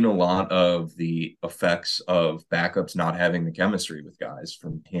seen a lot of the effects of backups not having the chemistry with guys,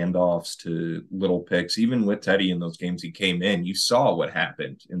 from handoffs to little picks. Even with Teddy in those games he came in, you saw what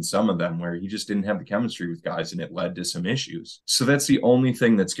happened in some of them where he just didn't have the chemistry with guys, and it led to some issues. So that's the only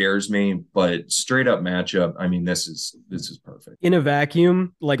thing that scares me. But straight up matchup, I mean, this is perfect. In a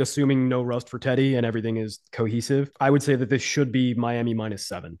vacuum, like assuming no rust for Teddy and everything is cohesive, I would say that this should be Miami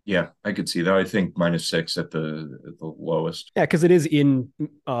 -7. Yeah, I could see that. I think -6 at the lowest. Yeah, because it is in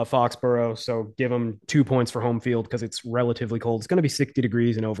Foxborough, so give them 2 points for home field because it's relatively cold. It's going to be 60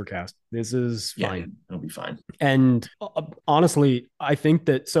 degrees and overcast. This is fine. Yeah, it'll be fine. And honestly, I think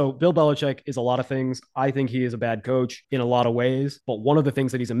that, so Bill Belichick is a lot of things. I think he is a bad coach in a lot of ways, but one of the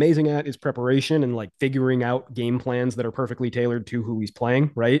things that he's amazing at is preparation and like figuring out game plans that are perfectly tailored to who he's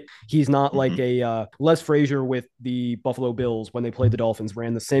playing, right? He's not like a Les Frazier with the Buffalo Bills when they played the Dolphins,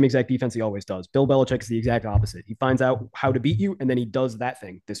 ran the same exact defense he always does. Bill Belichick is the exact opposite. He finds out how to beat you, and then he does that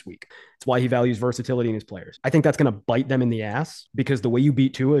thing this week. It's why he values versatility in his players. I think that's going to bite them in the ass, because the way you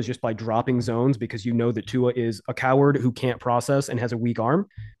beat Tua is just by dropping zones, because you know that Tua is a coward who can't process and has a weak arm.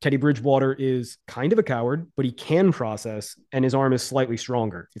 Teddy Bridgewater is kind of a coward, but he can process, and his arm is slightly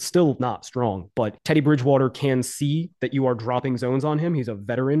stronger. It's still not strong, but Teddy Bridgewater can see that you are dropping zones on him. He's a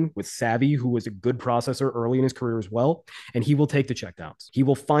veteran with savvy who was a good processor early in his career as well, and he will take the checkdowns. He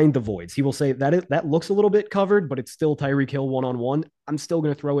will find the voids. He will say that looks a little bit covered, but it's still Tyreek Hill one-on-one. I'm still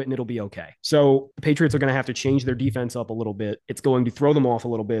going to throw it and it'll be okay. So the Patriots are going to have to change their defense up a little bit. It's going to throw them off a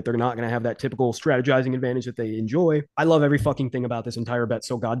little bit. They're not going to have that typical strategizing advantage that they enjoy. I love every fucking thing about this entire bet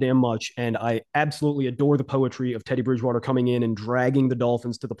so goddamn much, and I absolutely adore the poetry of Teddy Bridgewater coming in and dragging the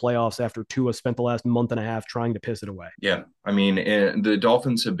Dolphins to the playoffs after Tua spent the last month and a half trying to piss it away. Yeah, I mean, the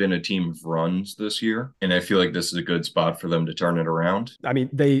Dolphins have been a team of runs this year, and I feel like this is a good spot for them to turn it around. I mean,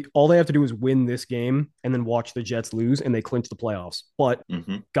 all they have to do is win this game and then watch the Jets lose, and they clinch the playoffs. But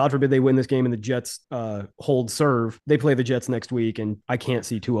God forbid they win this game and the Jets hold serve. They play the Jets next week, and I can't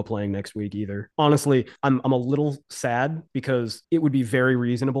see Tua playing next week either. Honestly, I'm a little sad because it would be very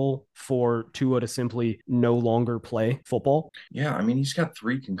reasonable for Tua to simply no longer play football. Yeah, I mean, he's got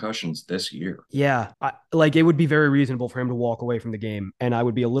 3 concussions this year. Yeah, Like it would be very reasonable for him to walk away from the game. And I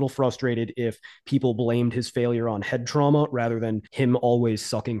would be a little frustrated if people blamed his failure on head trauma rather than him always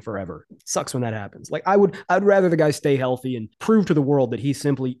sucking forever. It sucks when that happens. Like I'd rather the guy stay healthy and prove to the world that he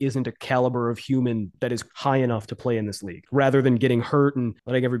simply isn't a caliber of human that is high enough to play in this league rather than getting hurt and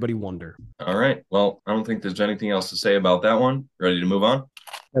letting everybody wonder. All right. Well, I don't think there's anything else to say about that one. Ready to move on?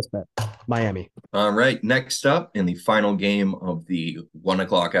 That's bad. Miami. All right. Next up in the final game of the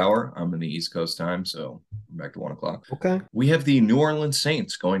 1:00 hour. I'm in the East Coast time, so I'm back to 1:00. Okay. We have the New Orleans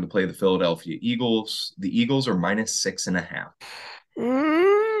Saints going to play the Philadelphia Eagles. The Eagles are -6.5.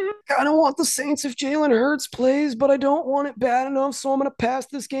 I don't want the Saints if Jalen Hurts plays, but I don't want it bad enough, so I'm going to pass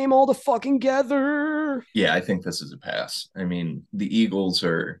this game all together. Yeah, I think this is a pass. I mean, the Eagles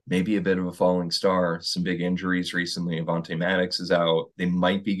are maybe a bit of a falling star. Some big injuries recently. Avonte Maddox is out. They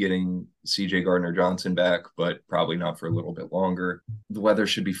might be getting CJ Gardner-Johnson back, but probably not for a little bit longer. The weather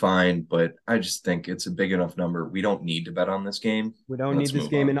should be fine, but I just think it's a big enough number. We don't need to bet on this game. We don't need this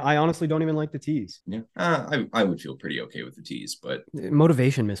game, and I honestly don't even like the tees. Yeah, I would feel pretty okay with the tees, but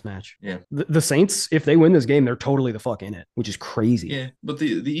motivation mismatch. Yeah, the Saints, if they win this game, they're totally the fuck in it, which is crazy. Yeah, but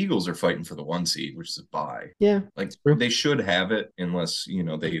the Eagles are fighting for the 1 seed, which is a bye. Yeah, like they should have it unless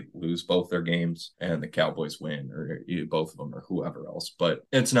they lose both their games and the Cowboys win, or both of them, or whoever else. But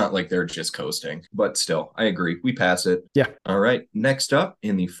it's not like they're just coasting. But still, I agree. We pass it. Yeah. All right. Next up,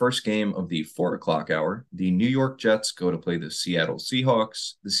 in the first game of the 4:00 hour, the New York Jets go to play the Seattle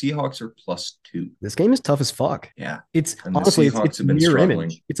Seahawks. The Seahawks are +2. This game is tough as fuck. Yeah. It's honestly it's a mirror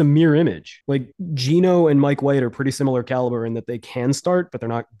image. It's a mirror image. Like Geno and Mike White are pretty similar caliber in that they can start, but they're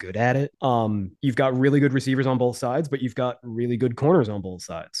not good at it. You've got really good receivers on both sides, but you've got really good corners on both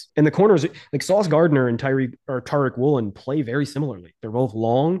sides. And the corners, like Sauce Gardner and Tariq Woolen, play very similarly. They're both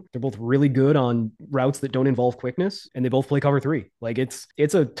long. They're both really good on routes that don't involve quickness, and they both play cover 3. Like it's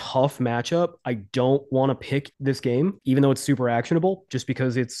a tough matchup. I don't want to pick this game, even though it's super actionable, just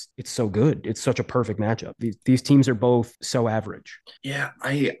because it's so good. It's such a perfect matchup. These teams are both so average. Yeah,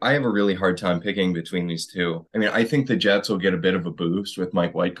 I have a really hard time picking between these two. I mean, I think the Jets will get a bit of a boost with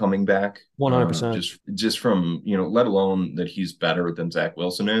Mike White coming back. 100%. Just from, let alone that he's better than Zach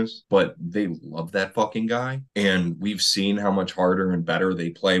Wilson is, but they love that fucking guy. And we've seen how much harder and better they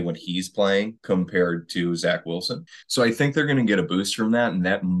play when he's playing compared to Zach Wilson. So I think they're going to get a boost from that, and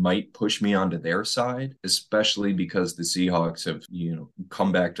that might push me onto their side, especially because the Seahawks have,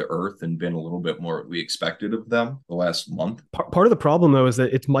 come back to earth and been a little bit more what we expected of them the last month. Part of the problem, though, is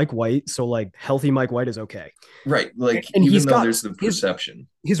that it's Mike White, so like healthy Mike White is okay. Right. Like, and even though there's the perception.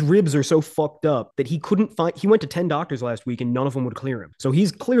 His ribs are so fucked up that he went to 10 doctors last week and none of them would clear him. So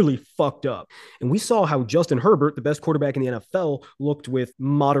he's clearly fucked up. And we saw how Justin Herbert, the best quarterback in the NFL, looked with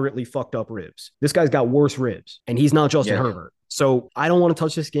moderately fucked up ribs. This guy's got worse ribs, and he's not Justin Herbert. So I don't want to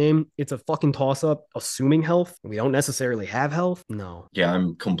touch this game. It's a fucking toss-up, assuming health. We don't necessarily have health. No. Yeah,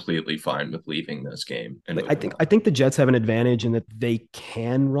 I'm completely fine with leaving this game. And I think the Jets have an advantage in that they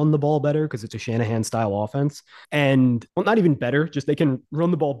can run the ball better because it's a Shanahan-style offense. And, well, not even better, just they can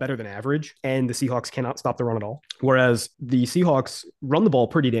run the ball better than average, and the Seahawks cannot stop the run at all. Whereas the Seahawks run the ball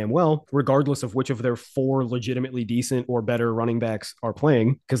pretty damn well, regardless of which of their 4 legitimately decent or better running backs are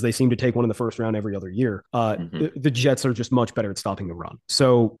playing, because they seem to take one in the first round every other year. The Jets are just much better at stopping the run.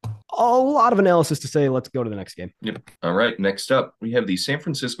 So a lot of analysis to say, let's go to the next game. Yep. All right. Next up, we have the San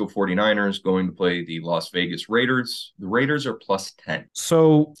Francisco 49ers going to play the Las Vegas Raiders. The Raiders are +10.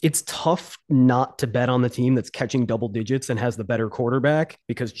 So it's tough not to bet on the team that's catching double digits and has the better quarterback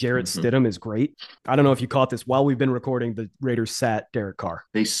because Jarrett Stidham is great. I don't know if you caught this. While we've been recording, the Raiders sat Derek Carr.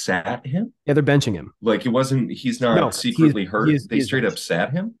 They sat him? Yeah, they're benching him. Like he's not secretly hurt. They straight up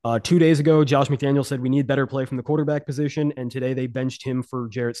sat him? 2 days ago, Josh McDaniels said we need better play from the quarterback position, and today they benched him for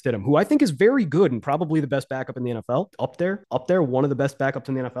Jarrett Stidham, who I think is very good and probably the best backup in the NFL. Up there, one of the best backups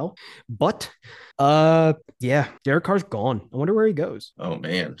in the NFL. But Derek Carr's gone. I wonder where he goes. Oh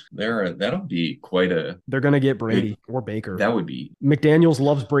man, that'll be quite a. They're gonna get Brady or Baker. That would be. McDaniels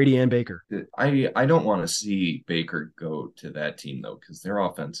loves Brady and Baker. I don't want to see Baker go to that team though, because their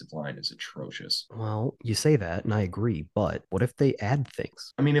offensive line is atrocious. Well, you say that, and I agree. But what if they add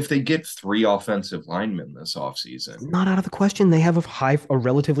things? I mean, if they get 3 offensive linemen this offseason, not out of the question. They have a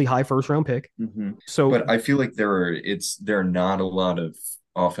relatively high first round pick. So, but I feel like there are not a lot of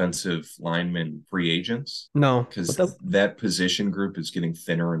offensive linemen free agents. No, because that position group is getting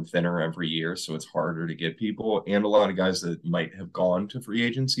thinner and thinner every year, so it's harder to get people. And a lot of guys that might have gone to free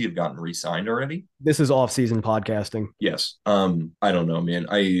agency have gotten re-signed already. This is off-season podcasting. Yes. I don't know, man.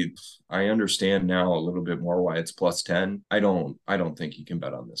 I understand now a little bit more why it's +10. I don't think you can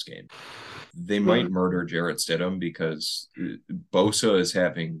bet on this game. they might murder Jarrett Stidham because Bosa is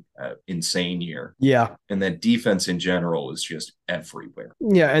having an insane year. Yeah. And that defense in general is just everywhere.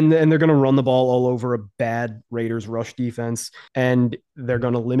 Yeah, and they're going to run the ball all over a bad Raiders rush defense, and they're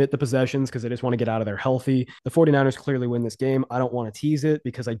going to limit the possessions because they just want to get out of there healthy. The 49ers clearly win this game. I don't want to tease it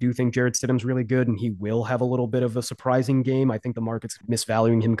because I do think Jarrett Stidham's really good, and he will have a little bit of a surprising game. I think the market's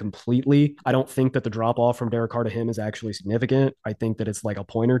misvaluing him completely. I don't think that the drop-off from Derek Carr to him is actually significant. I think that it's like a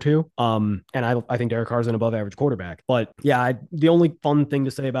point or two. And I think Derek Carr is an above-average quarterback. But yeah, the only fun thing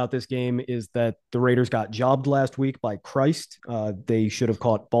to say about this game is that the Raiders got jobbed last week by Christ. They should have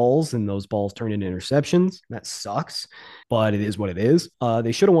caught balls, and those balls turned into interceptions. That sucks, but it is what it is.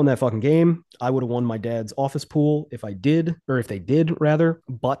 They should have won that fucking game. I would have won my dad's office pool if I did, or if they did, rather,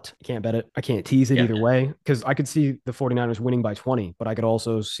 but I can't bet it. I can't tease it either way because I could see the 49ers winning by 20, but I could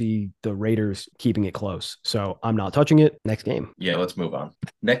also see the Raiders keeping it close. So I'm not touching it. Next game. Yeah, let's move on.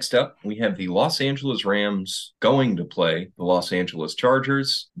 Next up, we have the Los Angeles Rams going to play the Los Angeles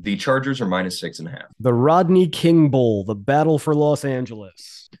Chargers. The Chargers are -6.5. The Rodney King Bowl, the battle for Los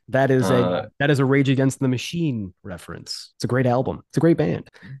Angeles. That is a Rage Against the Machine reference. It's a great album. It's a great band.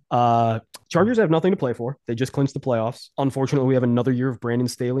 Chargers have nothing to play for. They just clinched the playoffs. Unfortunately, we have another year of Brandon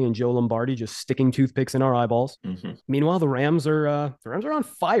Staley and Joe Lombardi just sticking toothpicks in our eyeballs. Mm-hmm. Meanwhile, the Rams are on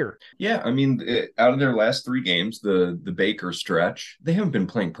fire. Yeah, I mean, out of their last 3 games, the Baker stretch, they haven't been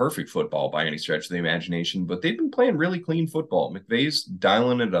playing perfect football by any stretch of the imagination, but they've been playing really clean football. McVay's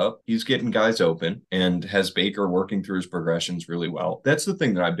dialing it up. He's getting guys open and has Baker working through his progressions really well. That's the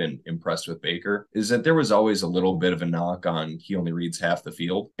thing that I've been impressed with Baker, is that there was always a little bit of a knock on he only reads half the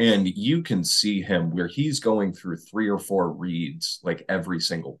field. And you can see him where he's going through 3 or 4 reads like every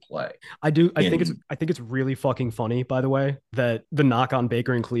single play. I think it's really fucking funny, by the way, that the knock on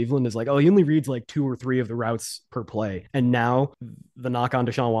Baker in Cleveland is like, oh, he only reads like 2 or 3 of the routes per play. And now the knock on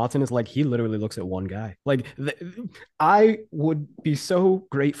Deshaun Watson is like, he literally looks at one guy. Like, I would be so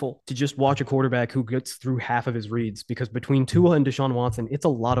grateful to just watch a quarterback who gets through half of his reads, because between Tua and Deshaun Watson, it's a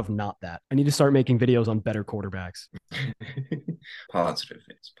lot of not that. I need to start making videos on better quarterbacks. Positive.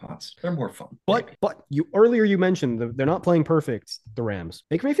 It's positive. They're more fun. But earlier you mentioned they're not playing perfect, the Rams.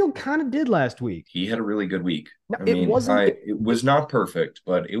 Baker Mayfield kind of did last week. He had a really good week. Now, it was not perfect,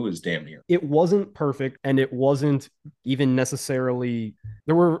 but it was damn near. It wasn't perfect, and it wasn't even necessarily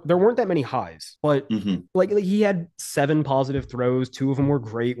there weren't that many highs, but like he had 7 positive throws. 2 of them were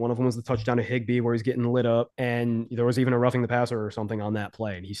great. One of them was the touchdown to Higbee where he's getting lit up, and there was even a roughing the passer or something on that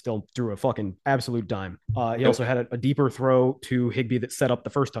play, and he still threw a fucking absolute dime. He also had a deeper throw to Higbee that set up the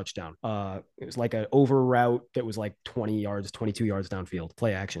first touchdown. It was like an over route that was like 20 yards, 22 yards downfield,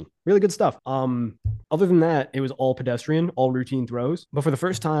 play action. Really good stuff. Other than that, it was all pedestrian, all routine throws. But for the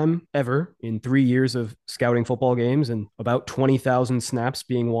first time ever in 3 years of scouting football games and about 20,000 snaps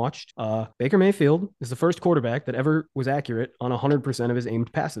being watched, Baker Mayfield is the first quarterback that ever was accurate on 100% of his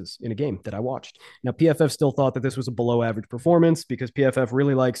aimed passes in a game that I watched. Now, PFF still thought that this was a below average performance because PFF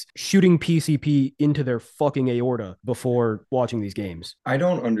really likes shooting PCP into their fucking aorta before watching these games. I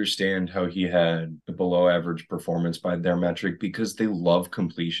don't understand how he had a below average performance by their metric, because they love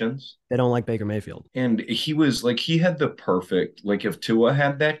completions. They don't like Baker Mayfield. And he was like, he had the perfect, like if Tua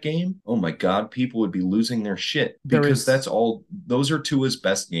had that game, oh my God, people would be losing their shit, because those are Tua's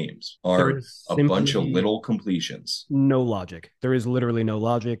best games, are a bunch of little completions. No logic. There is literally no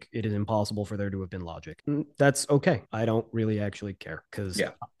logic. It is impossible for there to have been logic. That's okay. I don't really actually care, because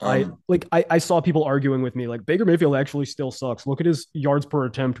I saw people arguing with me like, Baker Mayfield actually still sucks. Look at his yards per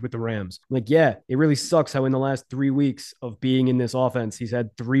attempt with the Rams. I'm like, yeah, it really sucks how in the last 3 weeks of being in this offense, he's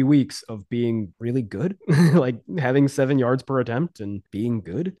had 3 weeks of being really good, like having 7 yards per attempt and being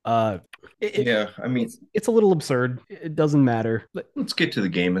good. It's a little absurd. It doesn't matter. Let's get to the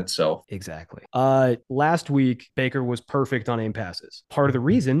game itself. Exactly. Last week, Baker was perfect on aim passes. Part of the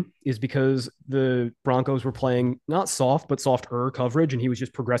reason is because the Broncos were playing not soft, but softer coverage, and he was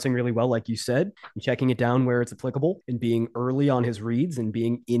just progressing really well, like you said, and checking it down where it's applicable and being early on his reads and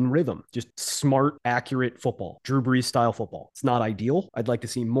being in rhythm. Just smart, accurate football. Drew Brees style football. It's not ideal. I'd like to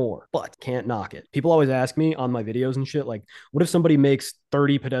see more, but can't knock it. People always ask me on my videos and shit, like, what if somebody makes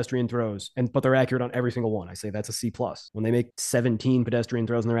 30 pedestrian throws but they're accurate on every single one? I say that's a C+. When they make 17 pedestrian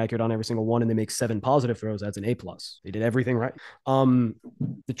throws and they're accurate on every single one, and they make 7 positive throws, that's an A+. They did everything right.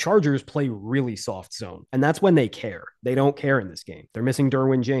 The Chargers play really soft zone, and that's when they care. They don't care in this game. They're missing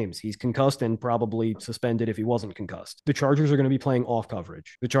Derwin James. He's concussed and probably suspended if he wasn't concussed. The Chargers are going to be playing off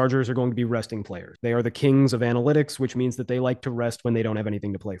coverage. The Chargers are going to be resting players. They are the kings of analytics, which means that they like to rest when they don't have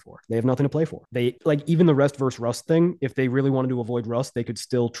anything to play for. They have nothing to play for. They like even the rest versus rust thing. If they really wanted to avoid rust, they could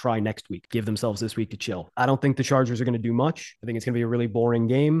still try next week, give themselves this week to chill. I don't think the Chargers are going to do much. I think it's going to be a really boring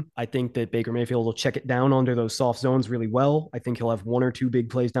game. I think that Baker Mayfield will check it down under those soft zones really well. I think he'll have one or two big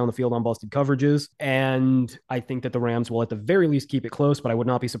plays down the field on busted coverages. And I think that the Rams will at the very least keep it close, but I would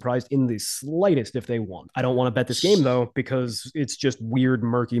not be surprised in the slightest if they won. I don't want to bet this game though, because it's just weird,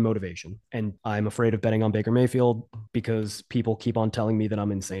 murky motivation. And I'm afraid of betting on Baker Mayfield because people keep on telling me that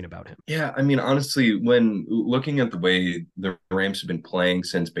I'm insane about him. Yeah, I mean, honestly, when looking at the way the Rams have been playing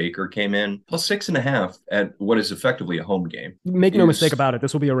since Baker came in, plus 6.5 at what is effectively a home game. Make no mistake about it.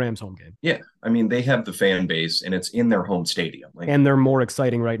 This will be a Rams home game. Yeah. I mean, they have the fan base and it's in their home stadium. Like, and they're more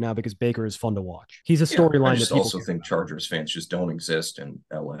exciting right now because Baker is fun to watch. He's a storyline. I just also think Chargers fans just don't exist in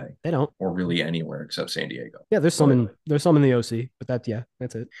LA. They don't. Or really anywhere except San Diego. Yeah, there's some in the OC, but that's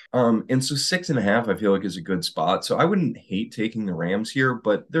it. And so 6.5 I feel like is a good spot. So I wouldn't hate taking the Rams here,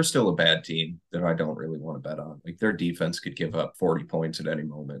 but they're still a bad team that I don't really want to bet on. Like their defense could give up 40 points at any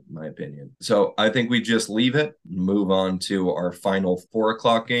moment, in my opinion. So I think we just leave it, move on to our final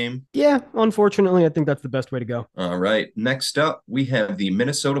 4:00 game. Yeah, unfortunately, I think that's the best way to go. All right. Next up, we have the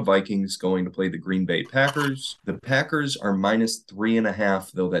Minnesota Vikings going to play the Green Bay Packers. The Packers are minus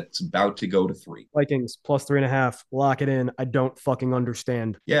 3.5, though that's about to go to 3. Vikings plus 3.5. Lock it in. I don't fucking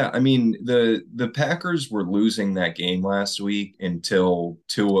understand. Yeah, I mean, the Packers were losing that game last week until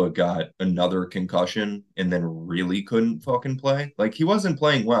Tua got another concussion and then really couldn't fucking play. Like, he wasn't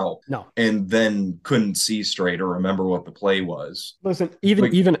playing well. No. And then couldn't see straight or remember what the play was. Listen,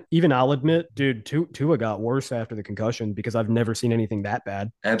 even I'll admit, dude, Tua got worse after the concussion because I've never seen anything that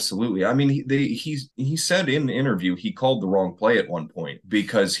bad. Absolutely. I mean, he said in the interview he called the wrong play at one point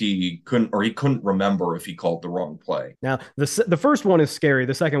because he couldn't remember if he called the wrong play. Now, the first one is scary.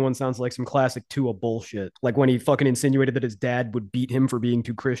 The second one sounds like some classic Tua bullshit. Like when he fucking insinuated that his dad would beat him for being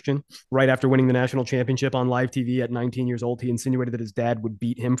too Christian. Right after winning the national championship on live TV at 19 years old, he insinuated that his dad would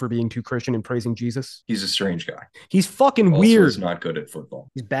beat him for being too Christian and praising Jesus. He's a strange guy. He's fucking also, weird. He's not good at football.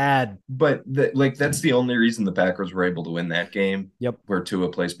 He's bad. But that's the only reason the Packers were able to win that game. Yep. Where Tua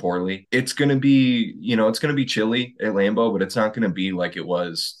plays poorly. It's going to be chilly at Lambeau, but it's not going to be like it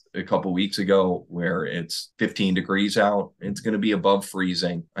was a couple weeks ago where it's 15 degrees out. It's going to be above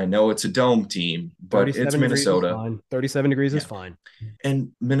freezing. I know it's a dome team, but it's Minnesota. 37 degrees is fine.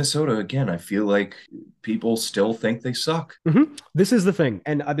 And Minnesota, again, I feel like people still think they suck. Mm-hmm. This is the thing.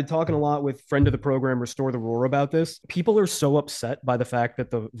 And I've been talking a lot with friend of the program, Restore the Roar, about this. People are so upset by the fact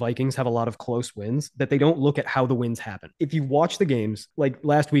that the Vikings have a lot of close wins that they don't look at how the wins happen. If you watch the games, like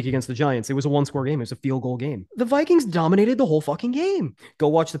last week against the Giants, it was a 1-score game. It was a field goal game. The Vikings dominated the whole fucking game. Go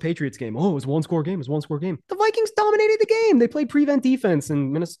watch the Patriots game. Oh, it was 1-score game. The Vikings dominated the game. They played prevent defense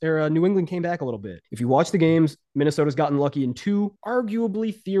and New England came back a little bit. If you watch the games, Minnesota's gotten lucky in 2,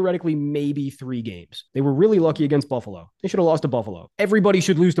 arguably, theoretically, maybe 3 games. They were really lucky against Buffalo. They should have lost to Buffalo. Everybody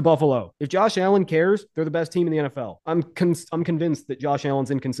should lose to Buffalo. If Josh Allen cares, they're the best team in the NFL. I'm convinced that Josh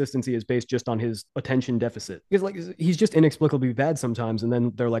Allen's inconsistency is based just on his attention deficit. Because he's just inexplicably bad sometimes. And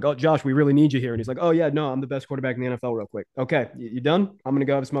then they're like, oh, Josh, we really need you here. And he's like, oh yeah, no, I'm the best quarterback in the NFL real quick. Okay, you done? I'm going to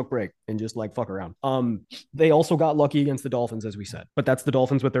go have a smoke break and just fuck around. They also got lucky against the Dolphins, as we said, but that's the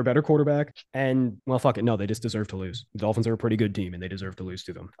Dolphins with their better quarterback. And well, fuck it. No, they just deserve to lose. The Dolphins are a pretty good team and they deserve to lose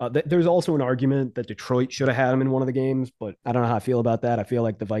to them. There's also an argument that Detroit should have had them in one of the games, but I don't know how I feel about that. I feel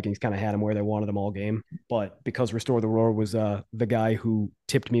like the Vikings kind of had them where they wanted them all game, but because Restore the Roar was the guy who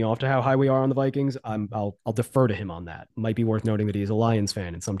tipped me off to how high we are on the Vikings, I'll defer to him on that. Might be worth noting that he's a Lions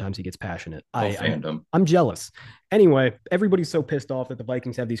fan and sometimes he gets passionate. I'm jealous. Anyway, everybody's so pissed off that the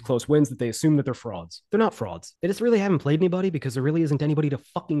Vikings have these close wins that they assume that they're frauds. They're not frauds. They just really haven't played anybody because there really isn't anybody to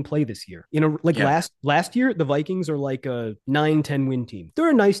fucking play this year. Last year, the Vikings are like a 9-10 win team. They're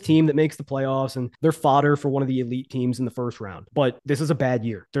a nice team that makes the playoffs and they're fodder for one of the elite teams in the first round. But this is a bad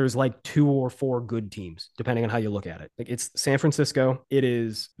year. There's like 2 or 4 good teams, depending on how you look at it. Like it's San Francisco. It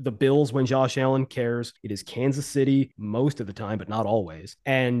is the Bills when Josh Allen cares. It is Kansas City most of the time, but not always.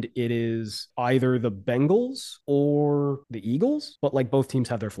 And it is either the Bengals or the Eagles, but like both teams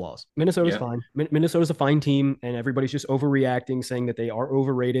have their flaws. Minnesota's fine. Minnesota's a fine team, and everybody's just overreacting, saying that they are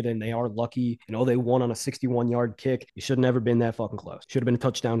overrated and they are lucky. They won on a 61-yard kick. It should have never been that fucking close. Should have been a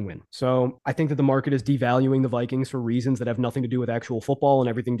touchdown win. So I think that the market is devaluing the Vikings for reasons that have nothing to do with actual football and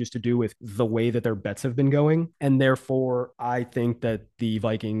everything just to do with the way that their bets have been going. And therefore, I think that the the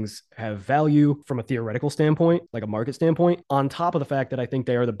Vikings have value from a theoretical standpoint, like a market standpoint, on top of the fact that I think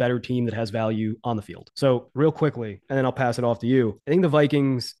they are the better team that has value on the field. So real quickly, and then I'll pass it off to you. I think the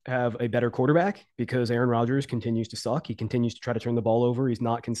Vikings have a better quarterback because Aaron Rodgers continues to suck. He continues to try to turn the ball over. He's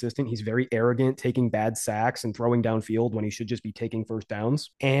not consistent. He's very arrogant, taking bad sacks and throwing downfield when he should just be taking first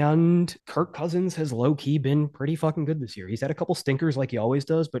downs. And Kirk Cousins has low-key been pretty fucking good this year. He's had a couple stinkers like he always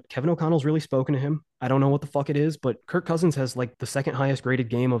does, but Kevin O'Connell's really spoken to him. I don't know what the fuck it is, but Kirk Cousins has like the second highest graded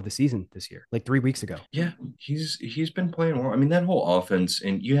game of the season this year, like 3 weeks ago. Yeah, he's been playing well. I mean, that whole offense,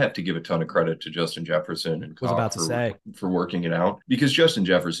 and you have to give a ton of credit to Justin Jefferson and Cobb for working it out, because Justin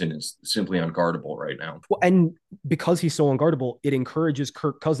Jefferson is simply unguardable right now. Well, and because he's so unguardable, it encourages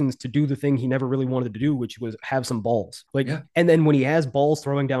Kirk Cousins to do the thing he never really wanted to do, which was have some balls. And then when he has balls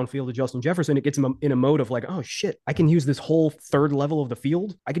throwing downfield to Justin Jefferson, it gets him in a mode of like, oh shit, I can use this whole third level of the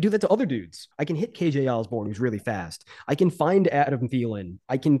field. I can do that to other dudes. I can hit KJ Osborne, who's really fast. I can find Adam Thielen.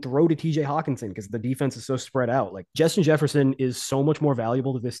 I can throw to TJ Hawkinson because the defense is so spread out. Like Justin Jefferson is so much more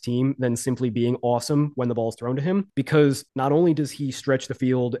valuable to this team than simply being awesome when the ball's thrown to him, because not only does he stretch the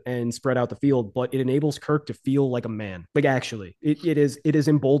field and spread out the field, but it enables Kirk to feel like a man. Like actually, it is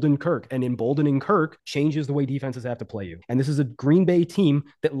emboldened Kirk, and emboldening Kirk changes the way defenses have to play you. And this is a Green Bay team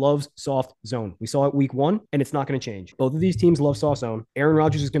that loves soft zone. We saw it week 1, and it's not going to change. Both of these teams love soft zone. Aaron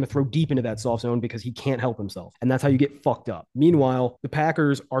Rodgers is going to throw deep into that soft zone because he can't help himself. And that's how you get fucked up. Meanwhile, the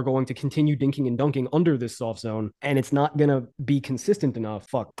Packers are going to continue dinking and dunking under this soft zone, and it's not going to be consistent enough.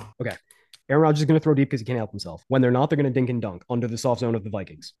 Okay. Aaron Rodgers is going to throw deep because he can't help himself. When they're not, they're going to dink and dunk under the soft zone of the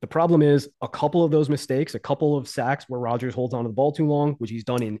Vikings. The problem is a couple of those mistakes, a couple of sacks where Rodgers holds onto the ball too long, which he's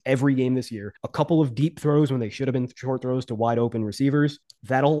done in every game this year, a couple of deep throws when they should have been short throws to wide open receivers,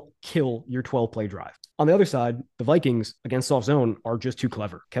 that'll kill your 12-play drive. On the other side, the Vikings against soft zone are just too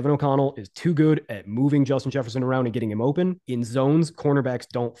clever. Kevin O'Connell is too good at moving Justin Jefferson around and getting him open. In zones, cornerbacks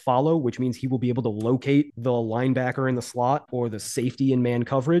don't follow, which means he will be able to locate the linebacker in the slot or the safety in man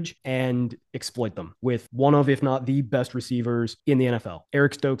coverage and exploit them with one of, if not the best receivers in the NFL.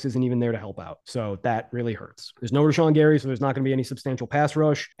 Eric Stokes isn't even there to help out. So that really hurts. There's no Rashawn Gary, so there's not going to be any substantial pass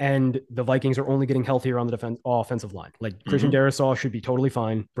rush. And the Vikings are only getting healthier on the offensive line. Like Christian Darrisaw should be totally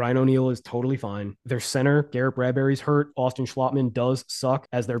fine. Brian O'Neill is totally fine. Their center, Garrett Bradbury's hurt. Austin Schlottman does suck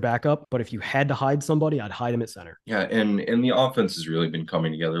as their backup. But if you had to hide somebody, I'd hide him at center. Yeah, and the offense has really been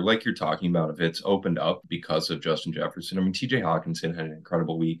coming together. Like you're talking about, if it's opened up because of Justin Jefferson. I mean, TJ Hawkinson had an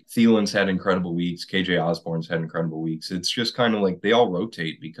incredible week. Thielen's had incredible weeks. KJ Osborne's had incredible weeks. It's just kind of like they all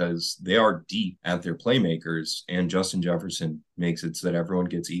rotate because they are deep at their playmakers, and Justin Jefferson makes it so that everyone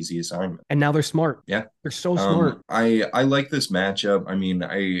gets easy assignment. And now they're smart. Yeah. They're so smart. I like this matchup. I mean,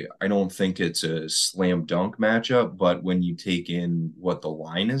 I don't think it's a slam dunk matchup, but when you take in what the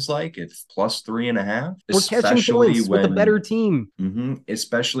line is like, it's +3.5. We're catching points with a better team.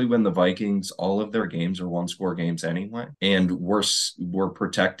 Especially when the Vikings, all of their games are one-score games anyway. And we're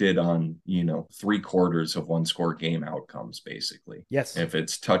protected on, 3/4 of one-score game outcomes, basically. Yes. If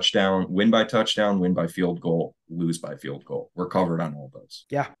it's touchdown, win by touchdown, win by field goal, lose by field goal. We're covered on all those.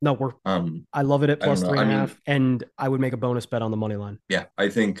 Yeah. No, I love it at +3.5, and I would make a bonus bet on the money line. Yeah, I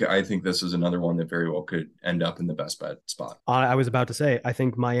think this is another one that very well could end up in the best bet spot. I was about to say, I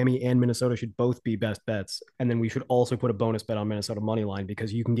think Miami and Minnesota should both be best bets, and then we should also put a bonus bet on Minnesota money line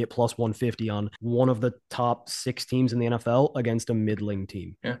because you can get +150 on one of the top 6 teams in the NFL against a middling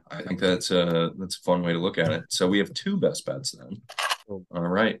team. Yeah, I think that's a fun way to look at it. So we have 2 best bets then. All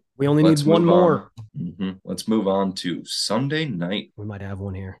right. We only need one more. Let's move on to Sunday night. We might have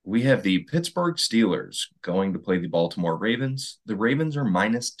one here. We have the Pittsburgh Steelers going to play the Baltimore Ravens. The Ravens are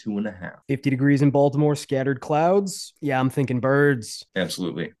 -2.5. 50 degrees in Baltimore, scattered clouds. Yeah, I'm thinking birds.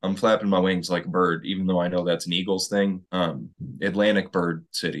 Absolutely. I'm flapping my wings like a bird, even though I know that's an Eagles thing. Atlantic bird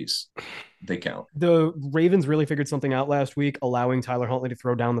cities. They count. The Ravens really figured something out last week, allowing Tyler Huntley to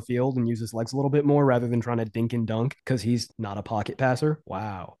throw down the field and use his legs a little bit more rather than trying to dink and dunk because he's not a pocket passer.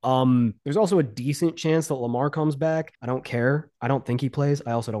 Wow. There's also a decent chance that Lamar comes back. I don't care. I don't think he plays.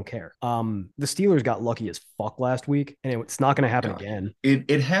 I also don't care. The Steelers got lucky as fuck last week, and it's not going to happen again.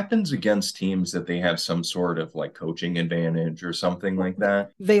 It happens against teams that they have some sort of like coaching advantage or something like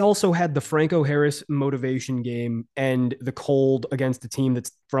that. They also had the Franco Harris motivation game and the cold against a team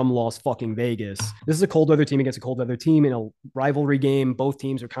that's from Las fucking playing Vegas. This is a cold weather team against a cold weather team in a rivalry game. Both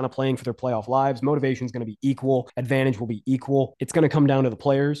teams are kind of playing for their playoff lives. Motivation is going to be equal. Advantage will be equal. It's going to come down to the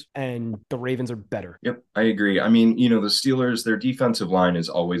players, and the Ravens are better. Yep, I agree. I mean, the Steelers, their defensive line is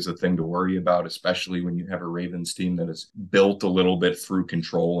always a thing to worry about, especially when you have a Ravens team that is built a little bit through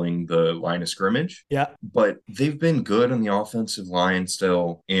controlling the line of scrimmage. Yeah. But they've been good on the offensive line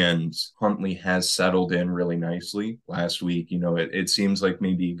still, and Huntley has settled in really nicely. Last week, it seems like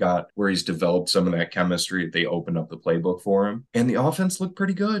maybe he got where he's developed some of that chemistry. They opened up the playbook for him, and the offense looked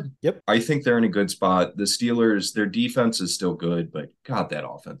pretty good. Yep. I think they're in a good spot. The Steelers, their defense is still good, but God, that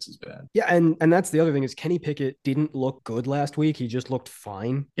offense is bad. Yeah, and that's the other thing is Kenny Pickett didn't look good last week. He just looked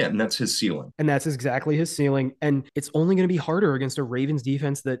fine. Yeah, and that's his ceiling. And that's exactly his ceiling. And it's only going to be harder against a Ravens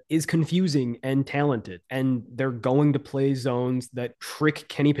defense that is confusing and talented. And they're going to play zones that trick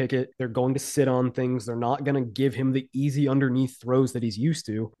Kenny Pickett. They're going to sit on things. They're not going to give him the easy underneath throws that he's used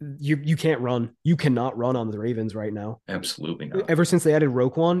to. You can't run. You cannot run on the Ravens right now. Absolutely not. Ever since they added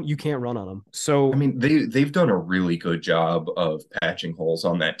Roquan, you can't run on them. So I mean, they've done a really good job of patching holes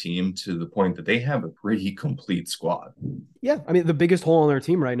on that team to the point that they have a pretty complete squad. Yeah, I mean, the biggest hole on their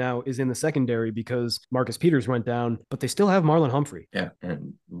team right now is in the secondary because Marcus Peters went down, but they still have Marlon Humphrey. Yeah,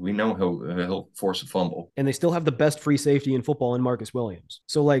 and we know he'll force a fumble. And they still have the best free safety in football in Marcus Williams.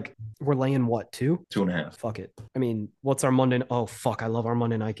 So, we're laying what, 2? 2.5. Fuck it. I mean, what's our Monday? Oh, fuck, I love our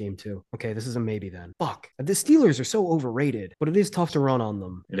Monday night game too. Okay, this is a maybe then. Fuck. The Steelers are so overrated, but it is tough to run on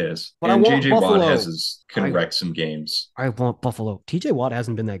them. It is. But and I want JJ Buffalo. Watt can wreck some games. I want Buffalo. TJ Watt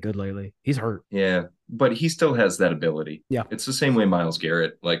hasn't been that good lately. He's hurt. Yeah, but he still has that ability. Yeah. It's the same way Myles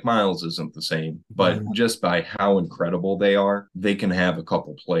Garrett. Myles isn't the same, but just by how incredible they are, they can have a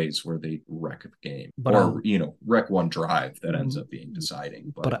couple plays where they wreck the game. But wreck one drive that ends up being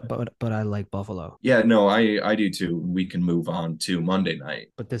deciding. But I like Buffalo. Yeah, no, I do too. We can move on to Monday night.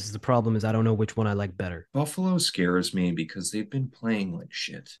 But this is the problem is I don't know which one I like better. Buffalo scares me because they've been playing like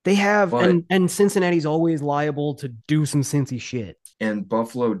shit. They have, and Cincinnati's always liable to do some Cincy shit. And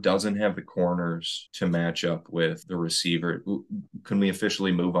Buffalo doesn't have the corners to match up with the receiver. Can we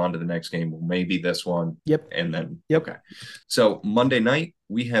officially move on to the next game? Well, maybe this one. Yep. And then, yep. Okay. So Monday night,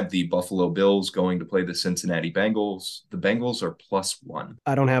 we have the Buffalo Bills going to play the Cincinnati Bengals. The Bengals are +1.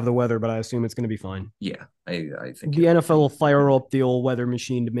 I don't have the weather, but I assume it's going to be fine. Yeah, I think the NFL will fire up the old weather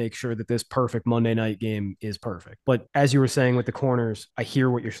machine to make sure that this perfect Monday night game is perfect. But as you were saying with the corners, I hear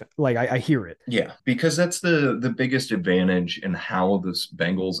what you're saying. I hear it. Yeah, because that's the biggest advantage in how the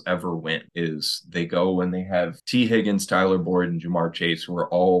Bengals ever win is they go when they have T. Higgins, Tyler Boyd, and Jamar Chase, who are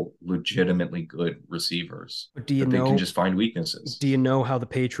all legitimately good receivers. But they can just find weaknesses. Do you know how the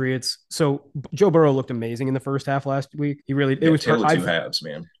Patriots? So Joe Burrow looked amazing in the first half last week. He really it was two halves,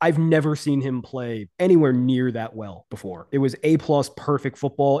 man. I've never seen him play anywhere near that well before. It was A+ perfect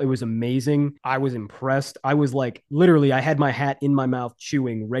football. It was amazing. I was impressed. I was literally, I had my hat in my mouth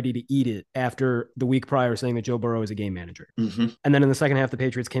chewing, ready to eat it after the week prior saying that Joe Burrow is a game manager. Mm-hmm. And then in the second half, the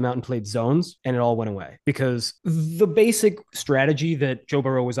Patriots came out and played zones, and it all went away because the basic strategy that Joe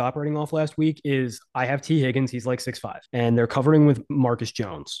Burrow was operating off last week is I have T. Higgins. He's 6'5", and they're covering with Marcus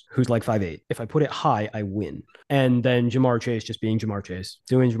Jones, who's 5'8". If I put it high, I win. And then Jamar Chase just being Jamar Chase,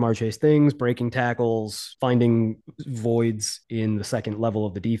 doing Jamar Chase things, breaking tackles, finding voids in the second level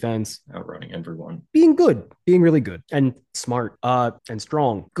of the defense. Outrunning everyone. Being good, being really good and smart and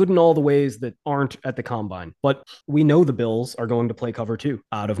strong. Good in all the ways that aren't at the combine. But we know the Bills are going to play cover 2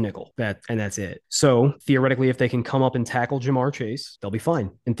 out of nickel. That's it. So theoretically, if they can come up and tackle Jamar Chase, they'll be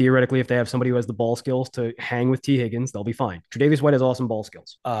fine. And theoretically, if they have somebody who has the ball skills to hang with T. Higgins, they'll be fine. Tre'Davious White has awesome ball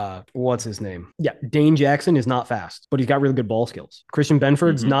skills. What's his name? Yeah, Dane Jackson is not fast, but he's got really good ball skills. Christian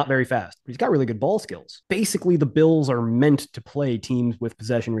Benford's not very fast, but he's got really good ball skills. Basically, the Bills are meant to play teams with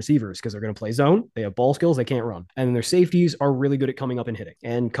possession receivers because they're going to play zone. They have ball skills. They can't run. And then their safeties are really good at coming up and hitting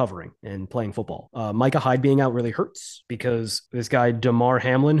and covering and playing football. Micah Hyde being out really hurts because this guy, Damar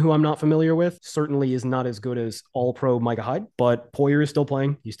Hamlin, who I'm not familiar with, certainly is not as good as all-pro Micah Hyde, but Poyer is still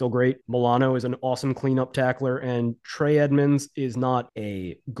playing. He's still great. Milano is an awesome cleanup tackler, and Trey Edmonds is not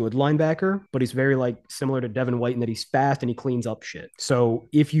a good linebacker, but he's very similar to Devin White in that he's fast and he cleans up shit. So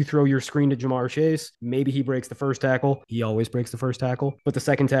if you throw your screen to Jamar Chase, maybe he breaks the first tackle. He always breaks the first tackle, but the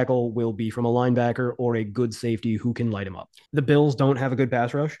second tackle will be from a linebacker or a good safety who can light him up. The Bills don't have a good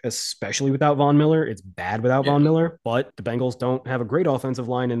pass rush, especially without Von Miller. It's bad without Von Miller, but the Bengals don't have a great offensive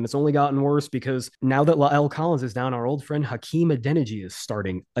line, and it's only gotten worse because now that La'el Collins is down, our old friend Hakeem Adeniji is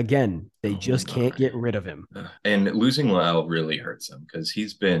starting again. They just can't get rid of him. And losing La'el really hurts him because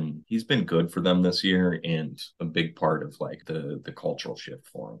he's been good for them this year and a big part of like the cultural shift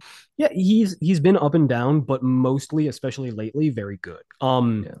for him. Yeah, he's been up and down, but mostly, especially lately, very good. Yeah.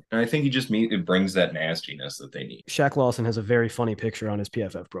 And I think it brings that nastiness that they need. Shaq Lawson has a very funny picture on his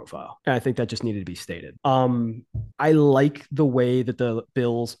PFF profile. And I think that just needed to be stated. I like the way that the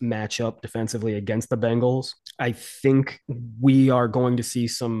Bills match up defensively against the Bengals. I think we are going to see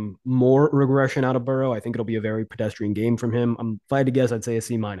some more regression out of Burrow. I think it'll be a very pedestrian game from him. If I had to guess, I'd say a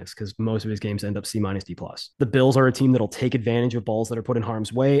C- because most of his games end up C- D+. The Bills are a team that'll take advantage of balls that are put in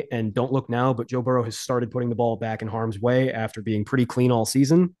harm's way. And don't look now, but Joe Burrow has started putting the ball back in harm's way after being pretty clean all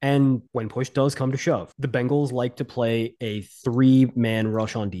season. And when push does come to shove, the Bengals like to play a 3-man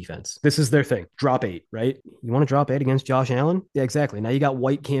rush on defense. This is their thing. Drop 8, right? You want to drop 8 against Josh Allen? Yeah, exactly. Now you got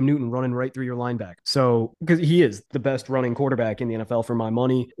White Cam Newton running right through your linebacker. So, because he is the best running quarterback in the NFL for my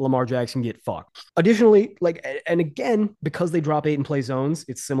money, Lamar Jackson get fucked. Additionally, and again, because they drop 8 and play zones,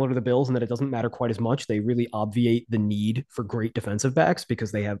 it's similar to the Bills in that it doesn't matter quite as much. They really obviate the need for great defensive backs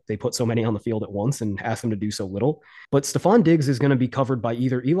because they put so many on the field at once and ask them to do so little. But Stephon Diggs is going to be covered by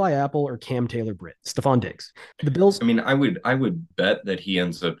either Eli Apple or Cam Taylor-Britt. Stephon Diggs. The Bills. I mean, I would bet that he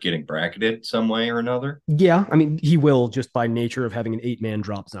ends up getting bracketed some way or another. Yeah, I mean, he will just by nature of having an 8-man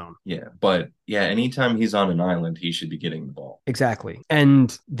drop zone. Yeah, but yeah, anytime he's on an island, he should be getting the ball. Exactly.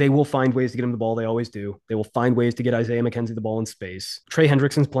 And they will find ways to get him the ball. They always do. They will find ways to get Isaiah McKenzie the ball in space. Trey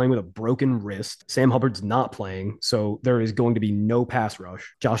Hendrickson's playing with a broken wrist. Sam Hubbard's not playing, so there is going to be no pass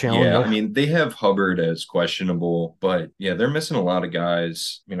rush. Josh Allen. Yeah, I mean, they have Hubbard as questionable, but yeah, they're missing a lot of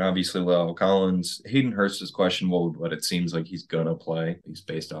guys. I mean, obviously, La'el Collins, Hayden Hurst is questionable, but it seems like he's gonna play. He's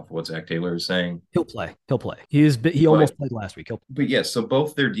based off of what Zach Taylor is saying. He'll play. He almost played last week. But yeah, so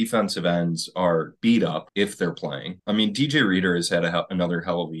both their defensive ends are beat up if they're playing. I mean, DJ Reader has had another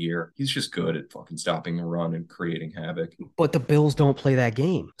hell of a year. He's just good at fucking stopping the run and creating havoc. But the Bills don't play that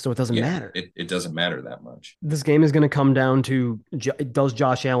game, so it doesn't matter. It doesn't matter that much. This game is going to come down to does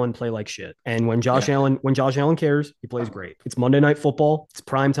Josh Allen play like shit? And when Josh Allen cares, he plays great. It's Monday Night Football. It's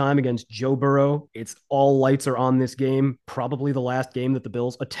prime time against Joe Burrow. It's all lights are on this game. Probably the last game that the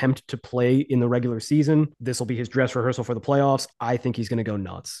Bills attempt to play in the regular season. This will be his dress rehearsal for the playoffs. I think he's going to go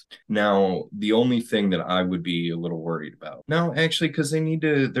nuts. Now, the only thing that I would be a little worried about. No, actually, because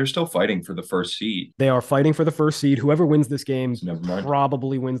they're still fighting for the first seed. They are fighting for the first seed. Whoever wins this game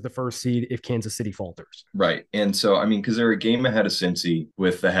probably wins the first seed if Kansas City falters. Right. And so, I mean, because they're a game ahead of Cincy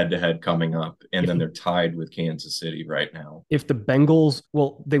with the head-to-head coming up, and then they're tied with Kansas City right now. If the Bengals,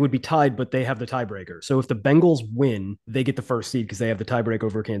 they would be tied, but they have the tiebreaker. So if the Bengals win, they get the first seed because they have the tiebreaker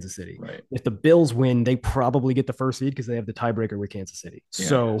over Kansas City. Right. If the Bills win, they probably get the first seed because they have the tiebreaker with Kansas City.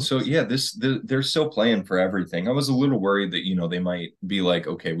 Yeah. So yeah, they're still playing for everything. I was a little worried that, they might be like,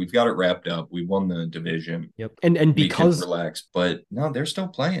 okay, we've got it wrapped up. We won the division. Yep. And because relax, but no, they're still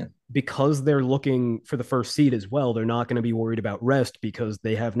playing. Because they're looking for the first seed as well, they're not going to be worried about rest because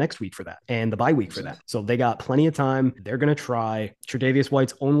they have next week for that and the bye week for that. So they got plenty of time. They're going to try. Tre'Davious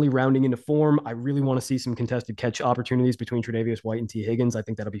White's only rounding into form. I really want to see some contested catch opportunities between Tre'Davious White and T. Higgins. I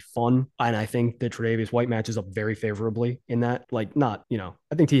think that'll be fun. And I think that Tre'Davious White matches up very favorably in that.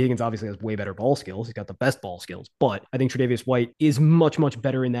 I think T. Higgins obviously has way better ball skills. He's got the best ball skills, but I think Tre'Davious White is much, much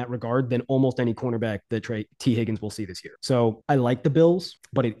better in that regard than almost any cornerback that T. Higgins will see this year. So I like the Bills,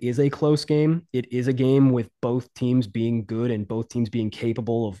 but it is a close game. It is a game with both teams being good and both teams being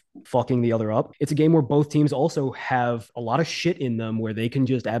capable of fucking the other up. It's a game where both teams also have a lot of shit in them where they can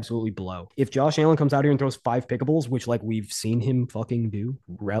just absolutely blow. If Josh Allen comes out here and throws 5 pickables, which we've seen him fucking do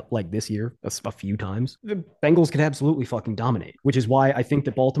this year a few times, the Bengals could absolutely fucking dominate, which is why I think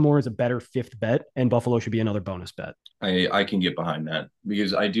that Baltimore is a better 5th bet and Buffalo should be another bonus bet. I can get behind that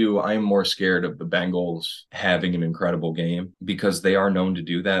because I'm more scared of the Bengals having an incredible game because they are known to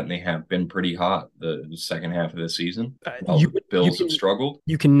do that and they have been pretty hot the second half of the season. The Bills have struggled.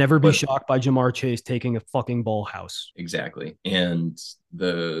 You can never be shocked by Jamar Chase taking a fucking ball house. Exactly. And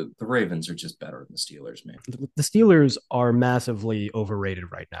the Ravens are just better than the Steelers, man. The Steelers are massively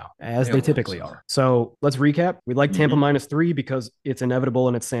overrated right now, as they typically are. So let's recap. We like Tampa -3 because it's inevitable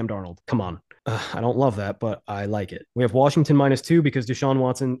and it's Sam Darnold. Come on. I don't love that, but I like it. We have Washington -2 because Deshaun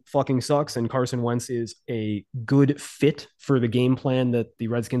Watson fucking sucks and Carson Wentz is a good fit for the game plan that the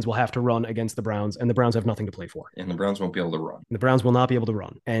Redskins will have to run against the Browns, and the Browns have nothing to play for. And the Browns won't be able to run. The Browns will not be able to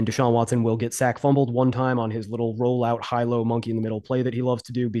run. And Deshaun Watson will get sack fumbled one time on his little rollout high-low monkey in the middle play that he loves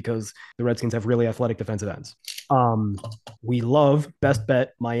to do because the Redskins have really athletic defensive ends. We love best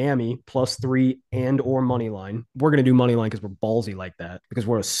bet Miami +3 and or money line. We're gonna do money line because we're ballsy like that, because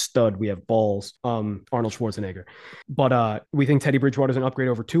we're a stud. We have balls. Arnold Schwarzenegger. But we think Teddy Bridgewater is an upgrade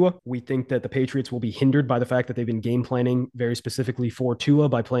over Tua. We think that the Patriots will be hindered by the fact that they've been game planning very specifically for Tua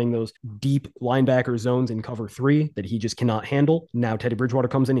by playing those deep linebacker zones in cover 3 that he just cannot handle. Now Teddy Bridgewater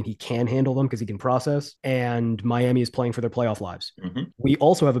comes in and he can handle them because he can process. And Miami is playing for their playoff lives. Mm-hmm. We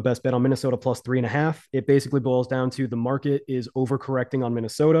also have a best bet on Minnesota +3.5. It basically boils down to the market is overcorrecting on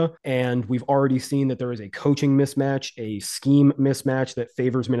Minnesota. And we've already seen that there is a coaching mismatch, a scheme mismatch that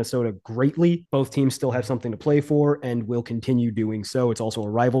favors Minnesota greatly. Both teams still have something to play for and will continue doing so. It's also a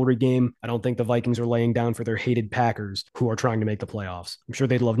rivalry game. I don't think the Vikings are laying down for their hated Packers, who are trying to make the playoffs. I'm sure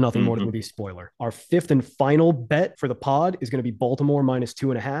they'd love nothing more than to be spoiler. Our fifth and final bet for the pod is going to be Baltimore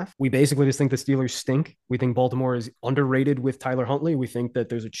 -2.5. We basically just think the Steelers stink. We think Baltimore is underrated with Tyler Huntley. We think that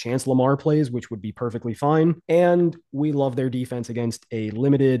there's a chance Lamar plays, which would be perfectly fine. And we love their defense against a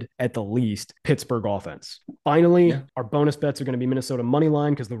limited, at the least, Pittsburgh offense. Finally, our bonus bets are going to be Minnesota money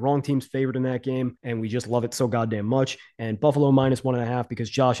line because the wrong team's favored in that game, and we just love it so goddamn much. And Buffalo -1.5 because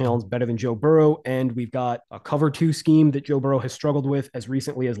Josh Allen's better than Joe Burrow, and we've got a cover 2 scheme that Joe Burrow has struggled with as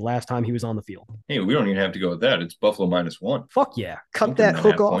recently as last time he was on the field. Hey, we don't even have to go with that. It's Buffalo -1. Fuck yeah. Cut that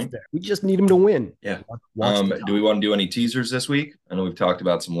hook off there. We just need him to win. Yeah. Do we want to do any teasers this week? I know we've talked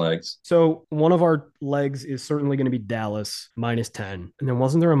about some legs. So one of our legs is certainly going to be Dallas -10. And then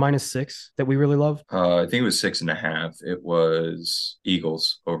wasn't there a -6 that we really love? I think it was 6.5. It was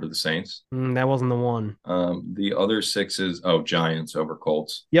Eagles over the Saints. That wasn't the one. The other 6 is Giants over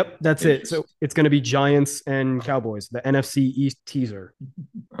Colts. Yep, that's it. So it's going to be Giants and Cowboys, the NFC East teaser.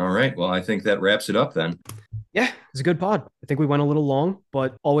 All right. Well, I think that wraps it up then. Yeah, it's a good pod. I think we went a little long,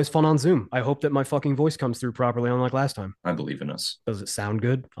 but always fun on Zoom. I hope that my fucking voice comes through properly, unlike last time. I believe in us. Does it sound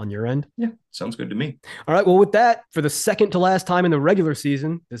good on your end? Yeah, sounds good to me. All right. Well, with that, for the second to last time in the regular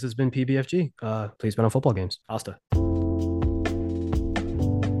season, this has been PBFG. Please bet on football games. Hasta.